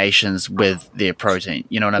developing nations with their protein.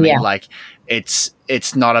 You know what I mean? Yeah. Like it's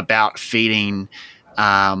not about feeding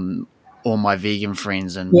all my vegan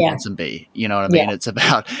friends in Ponsonby. You know what I mean?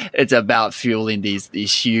 Yeah. It's about fueling these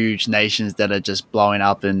huge nations that are just blowing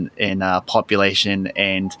up in population,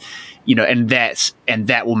 and and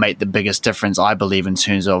that will make the biggest difference, I believe, in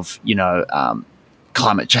terms of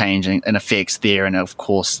climate change and effects there, and of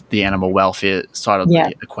course the animal welfare side of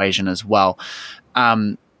the equation as well.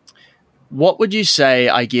 What would you say,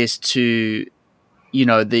 I guess, to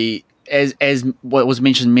as what was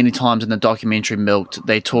mentioned many times in the documentary Milked,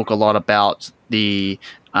 they talk a lot about the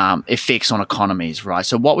effects on economies, right?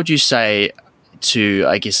 So what would you say to,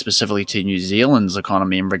 I guess, specifically to New Zealand's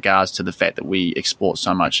economy in regards to the fact that we export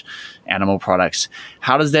so much animal products?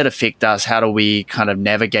 How does that affect us? How do we kind of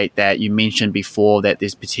navigate that? You mentioned before that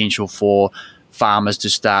there's potential for farmers to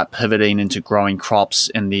start pivoting into growing crops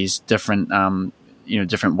in these different,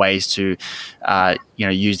 different ways to,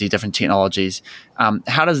 use these different technologies.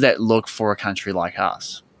 How does that look for a country like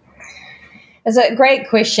us? It's a great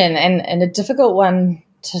question, and a difficult one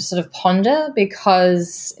to sort of ponder,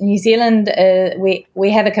 because New Zealand,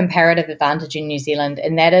 we have a comparative advantage in New Zealand,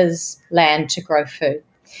 and that is land to grow food.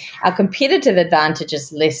 Our competitive advantage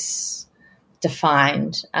is less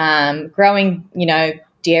defined. Growing,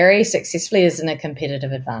 dairy successfully isn't a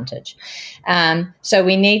competitive advantage. So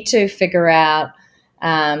we need to figure out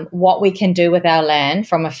what we can do with our land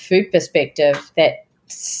from a food perspective that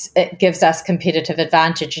it gives us competitive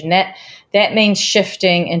advantage, and that means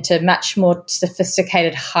shifting into much more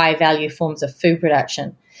sophisticated, high-value forms of food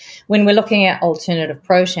production. When we're looking at alternative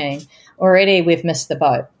protein, already we've missed the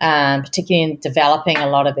boat, particularly in developing a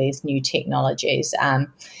lot of these new technologies.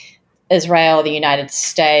 Israel, the United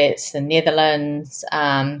States, the Netherlands,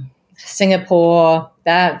 Singapore,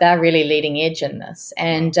 they're really leading edge in this.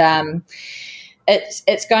 And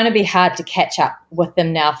it's going to be hard to catch up with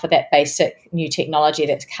them now for that basic new technology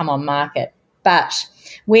that's come on market. But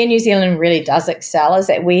where New Zealand really does excel is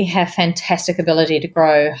that we have fantastic ability to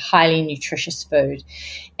grow highly nutritious food,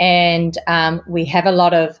 and we have a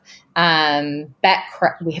lot of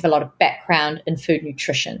background in food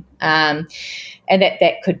nutrition, and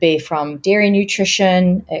that could be from dairy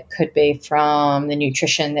nutrition, it could be from the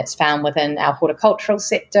nutrition that's found within our horticultural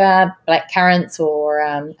sector, black currants or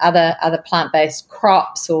other plant-based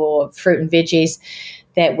crops or fruit and veggies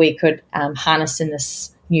that we could harness in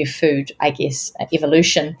this new food, I guess,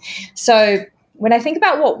 evolution. So when I think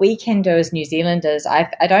about what we can do as New Zealanders, I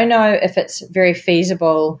don't know if it's very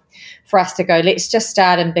feasible for us to go, let's just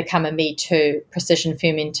start and become a Me Too precision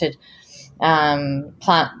fermented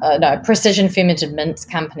precision fermented mince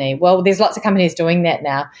company. Well, there's lots of companies doing that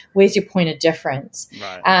now. Where's your point of difference?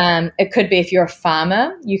 Right. It could be if you're a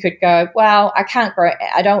farmer, you could go, well, I can't grow.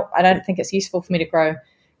 I don't think it's useful for me to grow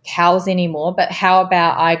cows anymore. But how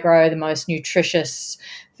about I grow the most nutritious?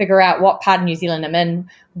 Figure out what part of New Zealand I'm in,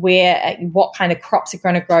 what kind of crops are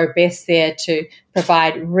going to grow best there to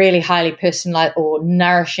provide really highly personalized or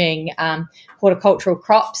nourishing horticultural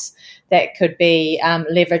crops that could be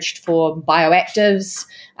leveraged for bioactives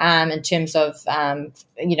in terms of,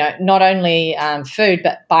 not only food,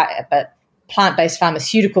 but plant-based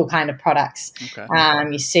pharmaceutical kind of products.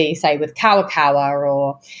 Okay. You see, say, with kawa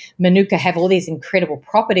or manuka have all these incredible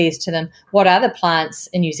properties to them. What other plants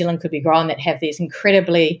in New Zealand could be grown that have these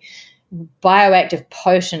incredibly bioactive,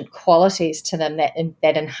 potent qualities to them that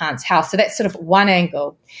enhance health? So that's sort of one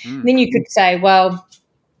angle. Then you could say, well,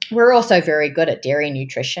 we're also very good at dairy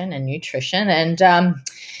nutrition, and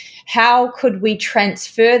how could we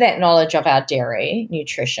transfer that knowledge of our dairy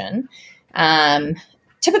nutrition?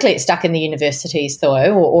 Typically, it's stuck in the universities,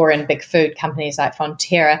 though, or in big food companies like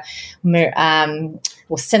Fonterra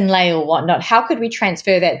or Synlait or whatnot. How could we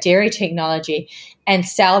transfer that dairy technology and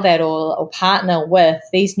sell that or partner with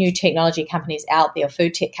these new technology companies out there,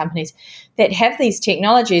 food tech companies that have these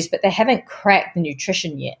technologies, but they haven't cracked the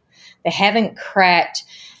nutrition yet. They haven't cracked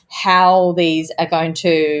how these are going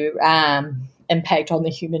to impact on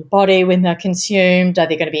the human body when they're consumed. Are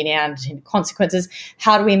there going to be any unintended consequences?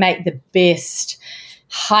 How do we make the best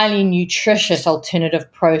highly nutritious alternative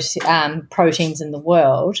proteins in the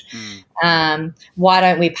world? Why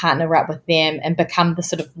don't we partner up with them and become the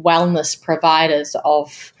sort of wellness providers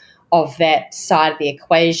of that side of the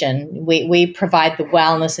equation? We provide the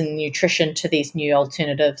wellness and nutrition to these new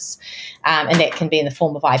alternatives, and that can be in the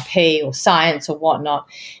form of IP or science or whatnot,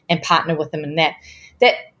 and partner with them in that.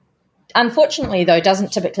 That, unfortunately, though,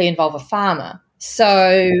 doesn't typically involve a farmer.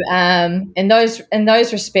 So in those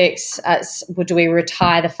respects, do we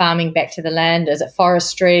retire the farming back to the land? Is it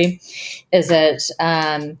forestry? Is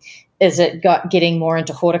it getting more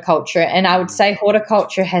into horticulture? And I would say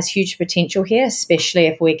horticulture has huge potential here, especially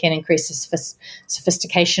if we can increase the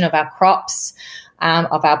sophistication of our crops,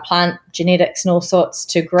 of our plant genetics and all sorts,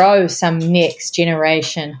 to grow some next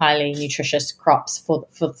generation highly nutritious crops for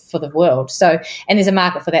the world. So, and there's a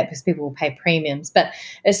market for that because people will pay premiums, but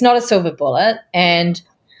it's not a silver bullet. And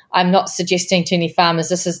I'm not suggesting to any farmers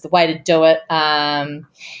this is the way to do it, and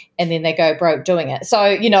then they go broke doing it.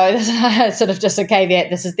 So, sort of just a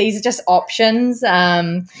caveat. These are just options,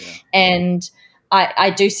 and I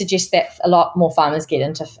do suggest that a lot more farmers get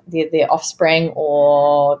into their offspring,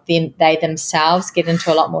 or then they themselves get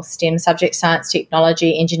into a lot more STEM subject, science,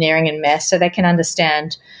 technology, engineering, and maths, so they can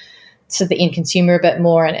understand sort of the end consumer a bit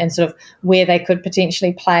more and sort of where they could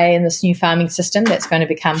potentially play in this new farming system that's going to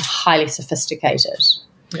become highly sophisticated.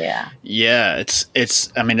 Yeah,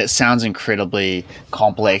 it's. I mean, it sounds incredibly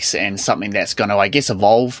complex and something that's going to, I guess,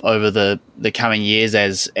 evolve over the coming years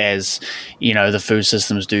as the food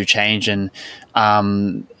systems do change, and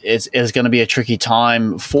it's going to be a tricky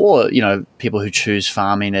time for people who choose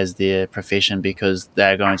farming as their profession, because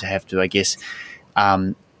they're going to have to, I guess,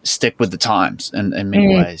 stick with the times in many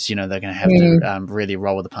ways. They're going to have to really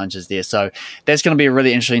roll with the punches there. So that's going to be a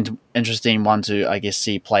really interesting one to, I guess,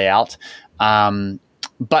 see play out.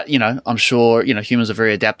 But, I'm sure, humans are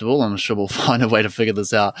very adaptable. I'm sure we'll find a way to figure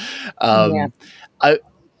this out. I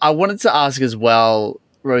wanted to ask as well,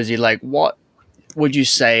 Rosie, what would you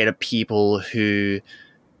say to people who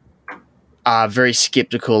are very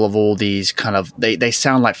skeptical of all these kind of, they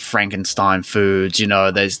sound like Frankenstein foods,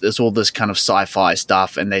 there's all this kind of sci-fi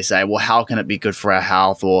stuff, and they say, well, how can it be good for our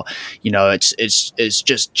health? Or, it's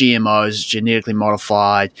just GMOs, genetically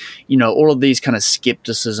modified, all of these kind of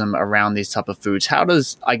skepticism around these type of foods. How do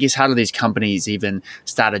these companies even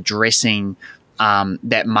start addressing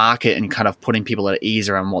that market and kind of putting people at ease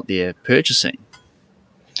around what they're purchasing?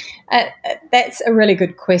 That's a really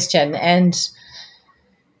good question. And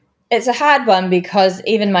it's a hard one, because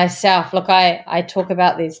even myself, look, I talk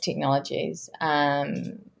about these technologies,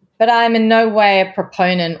 but I'm in no way a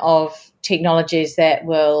proponent of technologies that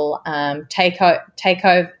will take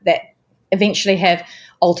over, that eventually have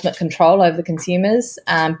ultimate control over the consumers.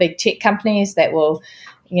 Big tech companies that will,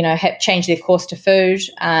 change their course to food,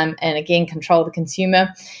 and again control the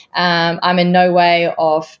consumer. I'm in no way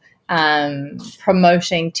of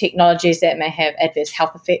promoting technologies that may have adverse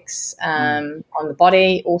health effects on the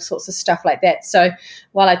body, all sorts of stuff like that. So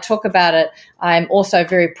while I talk about it, I'm also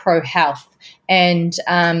very pro-health and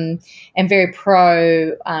very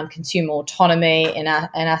pro consumer autonomy and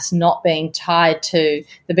us not being tied to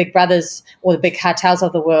the big brothers or the big cartels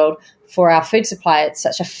of the world for our food supply. It's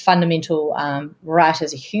such a fundamental right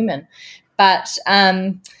as a human. But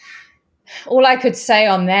all I could say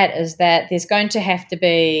on that is that there's going to have to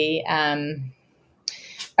be a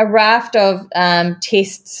raft of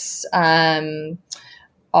tests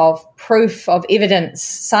of proof of evidence,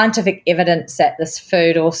 scientific evidence that this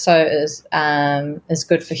food also is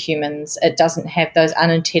good for humans. It doesn't have those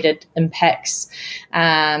unintended impacts,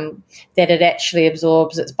 that it actually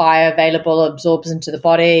absorbs, it's bioavailable, absorbs into the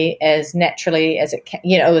body as naturally as it can,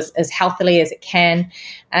 as healthily as it can.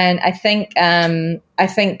 And I think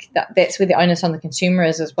that's where the onus on the consumer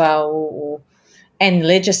is as well, and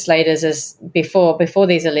legislators is before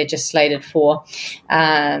these are legislated for.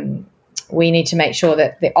 We need to make sure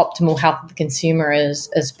that the optimal health of the consumer is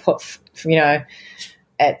put,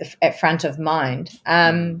 at front of mind.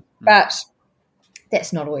 But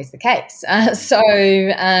that's not always the case. It's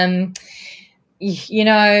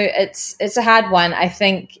a hard one. I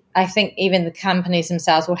think even the companies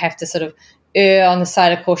themselves will have to sort of err on the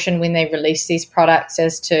side of caution when they release these products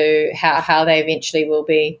as to how they eventually will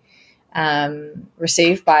be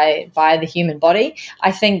received by the human body.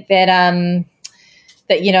 I think that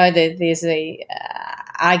there's the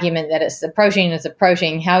argument that it's a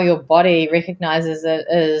protein. How your body recognizes it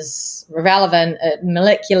is relevant at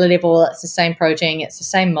molecular level. It's the same protein. It's the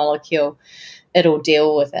same molecule. It'll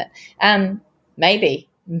deal with it. Maybe,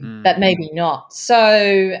 but maybe not. So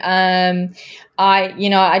I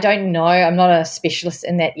don't know. I'm not a specialist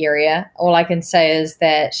in that area. All I can say is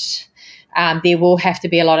that there will have to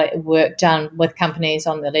be a lot of work done with companies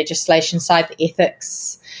on the legislation side, the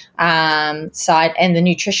ethics side, and the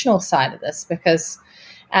nutritional side of this, because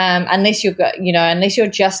unless you're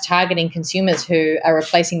just targeting consumers who are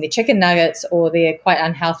replacing their chicken nuggets or their quite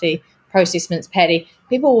unhealthy processed minced patty,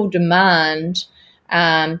 people will demand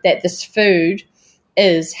that this food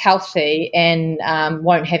is healthy and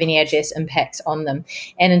won't have any adverse impacts on them.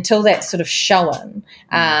 And until that's sort of shown,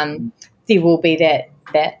 there will be that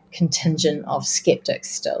contingent of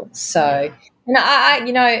skeptics still. So,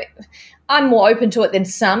 I'm more open to it than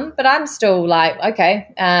some, but I'm still like,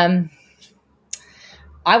 okay, I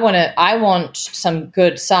want some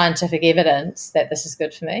good scientific evidence that this is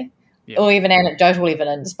good for me, or even anecdotal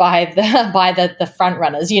evidence by the front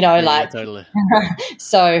runners, Totally.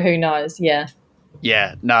 So who knows? Yeah.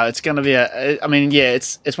 Yeah, no, it's going to be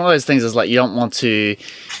it's one of those things is like you don't want to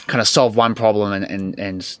kind of solve one problem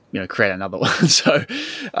and create another one. So,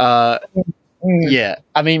 yeah,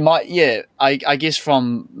 I guess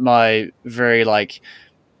from my very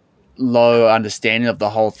low understanding of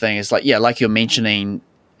the whole thing is like you're mentioning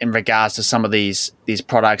in regards to some of these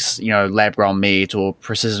products, lab grown meat or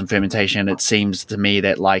precision fermentation, it seems to me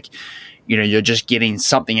that you're just getting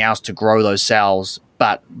something else to grow those cells,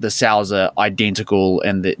 but the cells are identical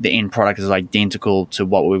and the end product is identical to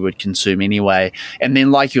what we would consume anyway. And then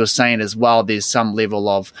like you're saying as well, there's some level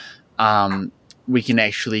of we can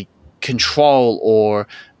actually control or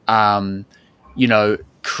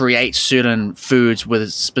create certain foods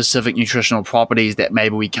with specific nutritional properties that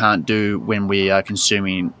maybe we can't do when we are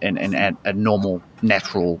consuming a normal,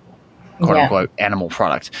 natural, quote unquote, animal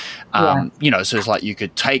product. So it's like you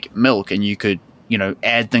could take milk and you could,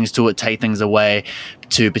 add things to it, take things away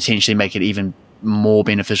to potentially make it even more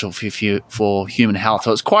beneficial for human health.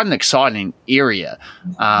 So it's quite an exciting area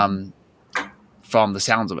from the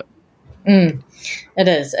sounds of it. It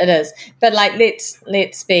is. But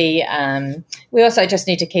let's be, we also just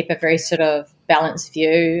need to keep a very sort of balanced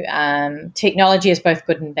view. Technology is both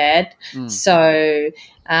good and bad. So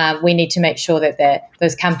we need to make sure that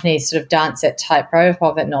those companies sort of dance that tightrope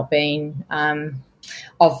of it not being,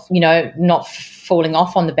 not falling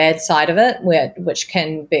off on the bad side of it, which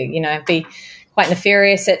can be quite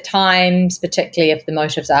nefarious at times, particularly if the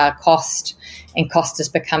motives are cost, and cost is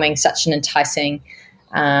becoming such an enticing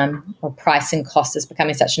or price and cost is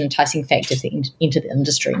becoming such an enticing factor into the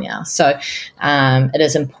industry now. So it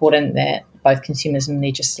is important that both consumers and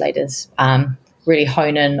legislators really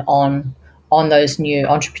hone in on those new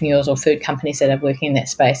entrepreneurs or food companies that are working in that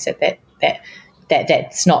space,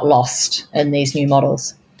 that's not lost in these new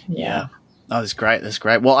models. Yeah. Oh, that's great.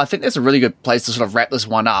 Well, I think that's a really good place to sort of wrap this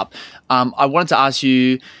one up. I wanted to ask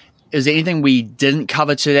you, is there anything we didn't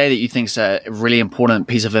cover today that you think is a really important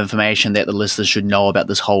piece of information that the listeners should know about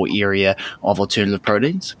this whole area of alternative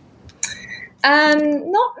proteins?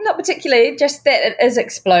 Not particularly, just that it is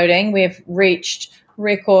exploding. We've reached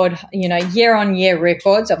record, year-on-year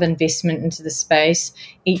records of investment into the space.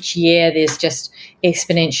 Each year there's just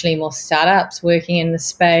exponentially more startups working in the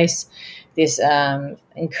space. There's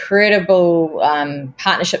incredible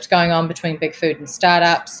partnerships going on between big food and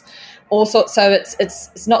startups. All sorts. So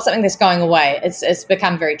it's not something that's going away. It's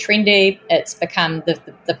become very trendy. It's become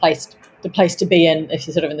the place to be in if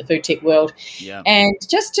you're sort of in the food tech world. Yeah. And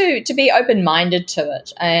just to be open-minded to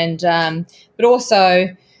it, and but also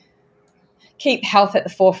keep health at the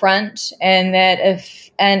forefront, and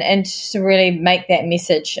and to really make that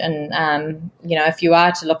message. And if you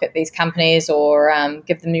are to look at these companies or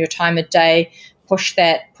give them your time of day, push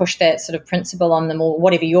that sort of principle on them, or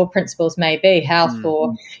whatever your principles may be, health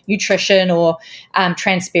or nutrition or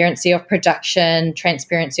transparency of production,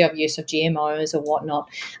 transparency of use of GMOs or whatnot,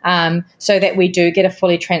 so that we do get a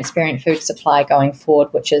fully transparent food supply going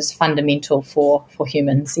forward, which is fundamental for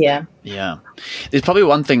humans. Yeah. Yeah. There's probably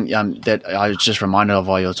one thing that I was just reminded of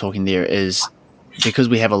while you're talking there is because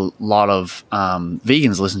we have a lot of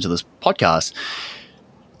vegans listen to this podcast,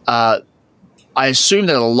 I assume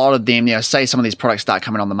that a lot of them, say some of these products start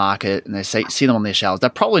coming on the market and they see them on their shelves, they're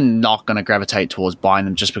probably not going to gravitate towards buying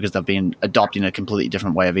them just because they've been adopting a completely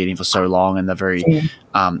different way of eating for so long, and they're very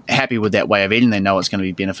happy with that way of eating. They know it's going to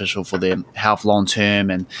be beneficial for their health long term,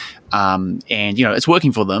 and it's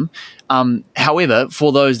working for them. However,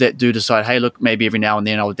 for those that do decide, hey, look, maybe every now and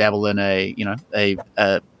then I'll dabble in a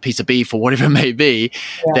piece of beef or whatever it may be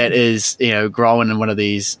that is grown in one of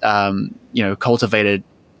these cultivated.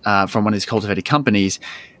 From one of these cultivated companies,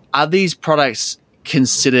 are these products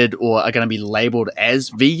considered or are going to be labeled as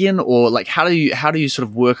vegan, or like how do you sort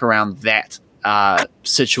of work around that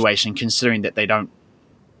situation, considering that they don't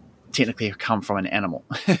technically come from an animal?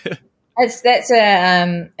 That's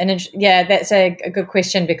a good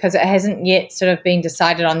question, because it hasn't yet sort of been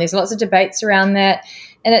decided on. There's lots of debates around that,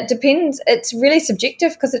 and it depends. It's really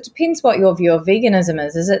subjective because it depends what your view of veganism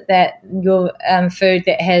is. Is it that your food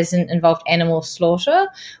that hasn't involved animal slaughter,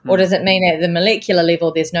 or does it mean at the molecular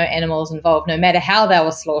level there's no animals involved, no matter how they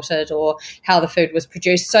were slaughtered or how the food was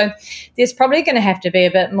produced? So there's probably going to have to be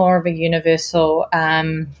a bit more of a universal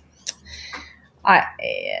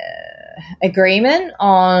agreement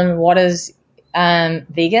on what is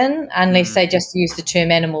vegan, unless they just use the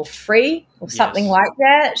term animal free or something like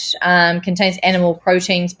that. Contains animal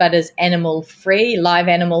proteins but is animal free, live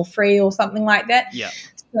animal free or something like that. Yeah.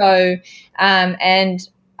 So and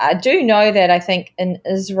I do know that I think in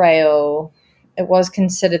Israel it was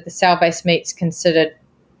considered, the cell-based meat's considered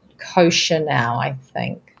kosher now, I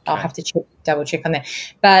think. I'll have to double check on that.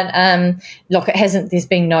 But look, there's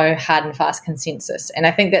been no hard and fast consensus. And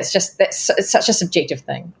I think it's such a subjective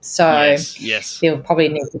thing. So yes. There'll probably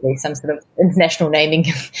need to be some sort of international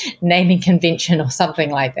naming convention or something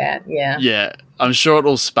like that. Yeah. Yeah. I'm sure it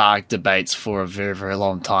will spark debates for a very, very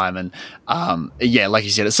long time. And like you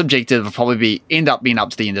said, it's subjective. It'll probably end up being up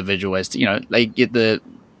to the individual as to, they get the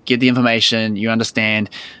information, you understand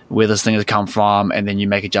where this thing has come from, and then you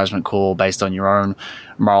make a judgment call based on your own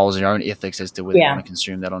morals and your own ethics as to whether you want to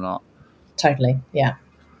consume that or not. Totally. Yeah.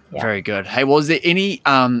 Very good. Hey, well, is there any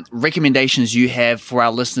recommendations you have for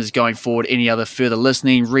our listeners going forward? Any other further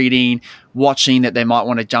listening, reading, watching that they might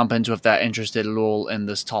want to jump into if they're interested at all in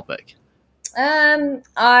this topic?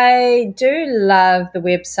 I do love the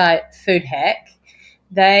website Food Hack.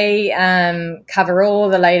 They cover all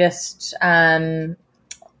the latest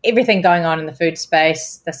everything going on in the food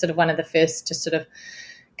space. They're sort of one of the first to sort of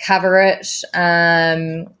cover it.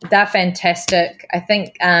 They're fantastic. I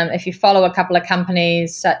think if you follow a couple of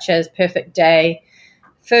companies such as Perfect Day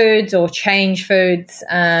Foods or Change Foods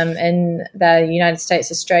in the United States,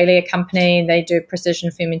 Australia company, they do precision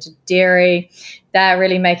fermented dairy. They're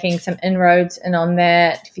really making some inroads in on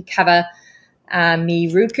that. If you cover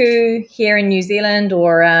Miruku here in New Zealand,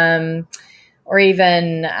 or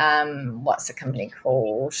even what's the company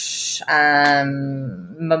called?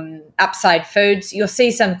 Upside Foods. You'll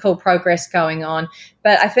see some cool progress going on.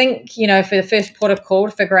 But I think, for the first port of call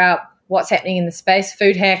to figure out what's happening in the space,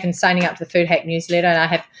 Food Hack, and signing up to the Food Hack newsletter, and I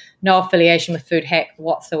have no affiliation with Food Hack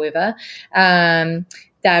whatsoever. They're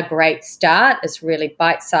a great start. It's really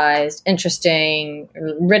bite-sized, interesting,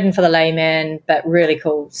 written for the layman, but really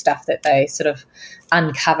cool stuff that they sort of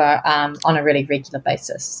uncover on a really regular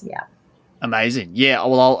basis. Yeah. Amazing. Yeah,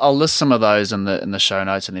 well, I'll list some of those in the show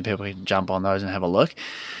notes, and then people can jump on those and have a look.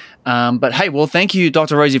 But hey, well, thank you,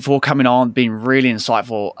 Dr. Rosie, for coming on. Been really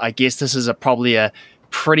insightful. I guess this is probably a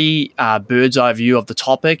pretty bird's eye view of the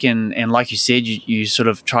topic, and like you said, you sort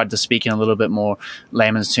of tried to speak in a little bit more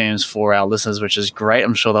layman's terms for our listeners, which is great.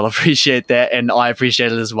 I'm sure they'll appreciate that, and I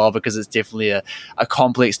appreciate it as well, because it's definitely a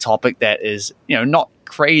complex topic that is, not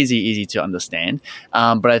crazy easy to understand,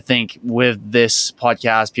 but I think with this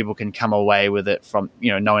podcast, people can come away with it from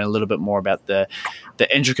knowing a little bit more about the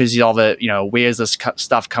intricacies of it. Where's this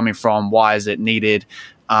stuff coming from, why is it needed,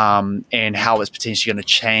 and how it's potentially going to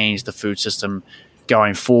change the food system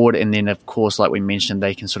going forward. And then, of course, like we mentioned,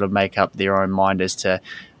 they can sort of make up their own mind as to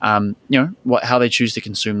how they choose to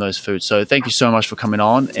consume those foods. So thank you so much for coming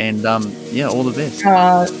on, and all the best.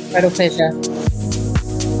 Total pleasure.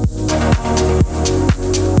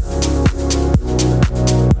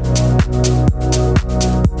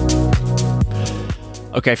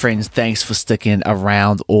 Okay, friends, thanks for sticking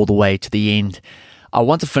around all the way to the end. I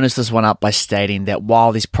want to finish this one up by stating that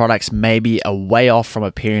while these products may be a way off from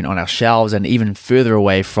appearing on our shelves and even further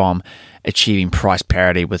away from achieving price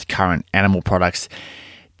parity with current animal products,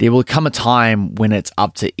 there will come a time when it's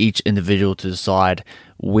up to each individual to decide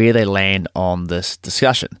where they land on this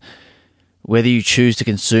discussion. Whether you choose to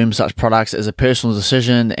consume such products is a personal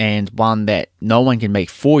decision, and one that no one can make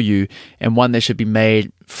for you, and one that should be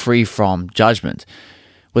made free from judgment.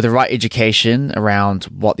 With the right education around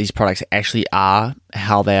what these products actually are,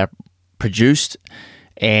 how they are produced,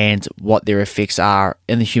 and what their effects are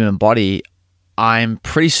in the human body, I'm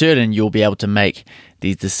pretty certain you'll be able to make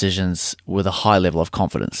these decisions with a high level of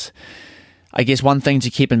confidence. I guess one thing to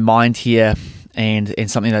keep in mind here, and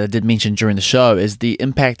something that I did mention during the show, is the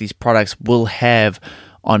impact these products will have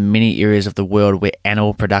on many areas of the world where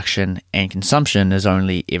animal production and consumption is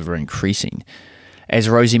only ever increasing. As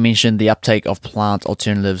Rosie mentioned, the uptake of plant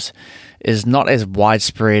alternatives is not as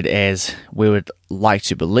widespread as we would like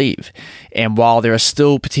to believe. And while there are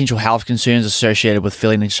still potential health concerns associated with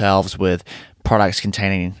filling the shelves with products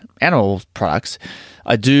containing animal products,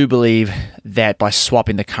 I do believe that by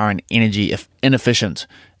swapping the current energy inefficient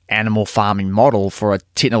animal farming model for a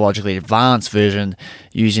technologically advanced version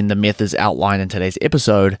using the methods outlined in today's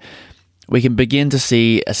episode, we can begin to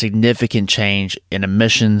see a significant change in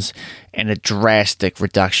emissions and a drastic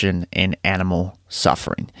reduction in animal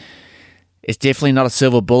suffering. It's definitely not a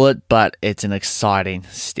silver bullet, but it's an exciting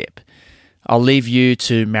step. I'll leave you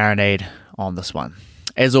to marinate on this one.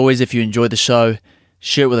 As always, if you enjoyed the show,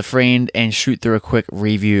 share it with a friend and shoot through a quick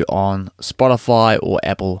review on Spotify or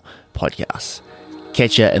Apple Podcasts.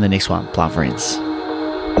 Catch you in the next one, plant friends.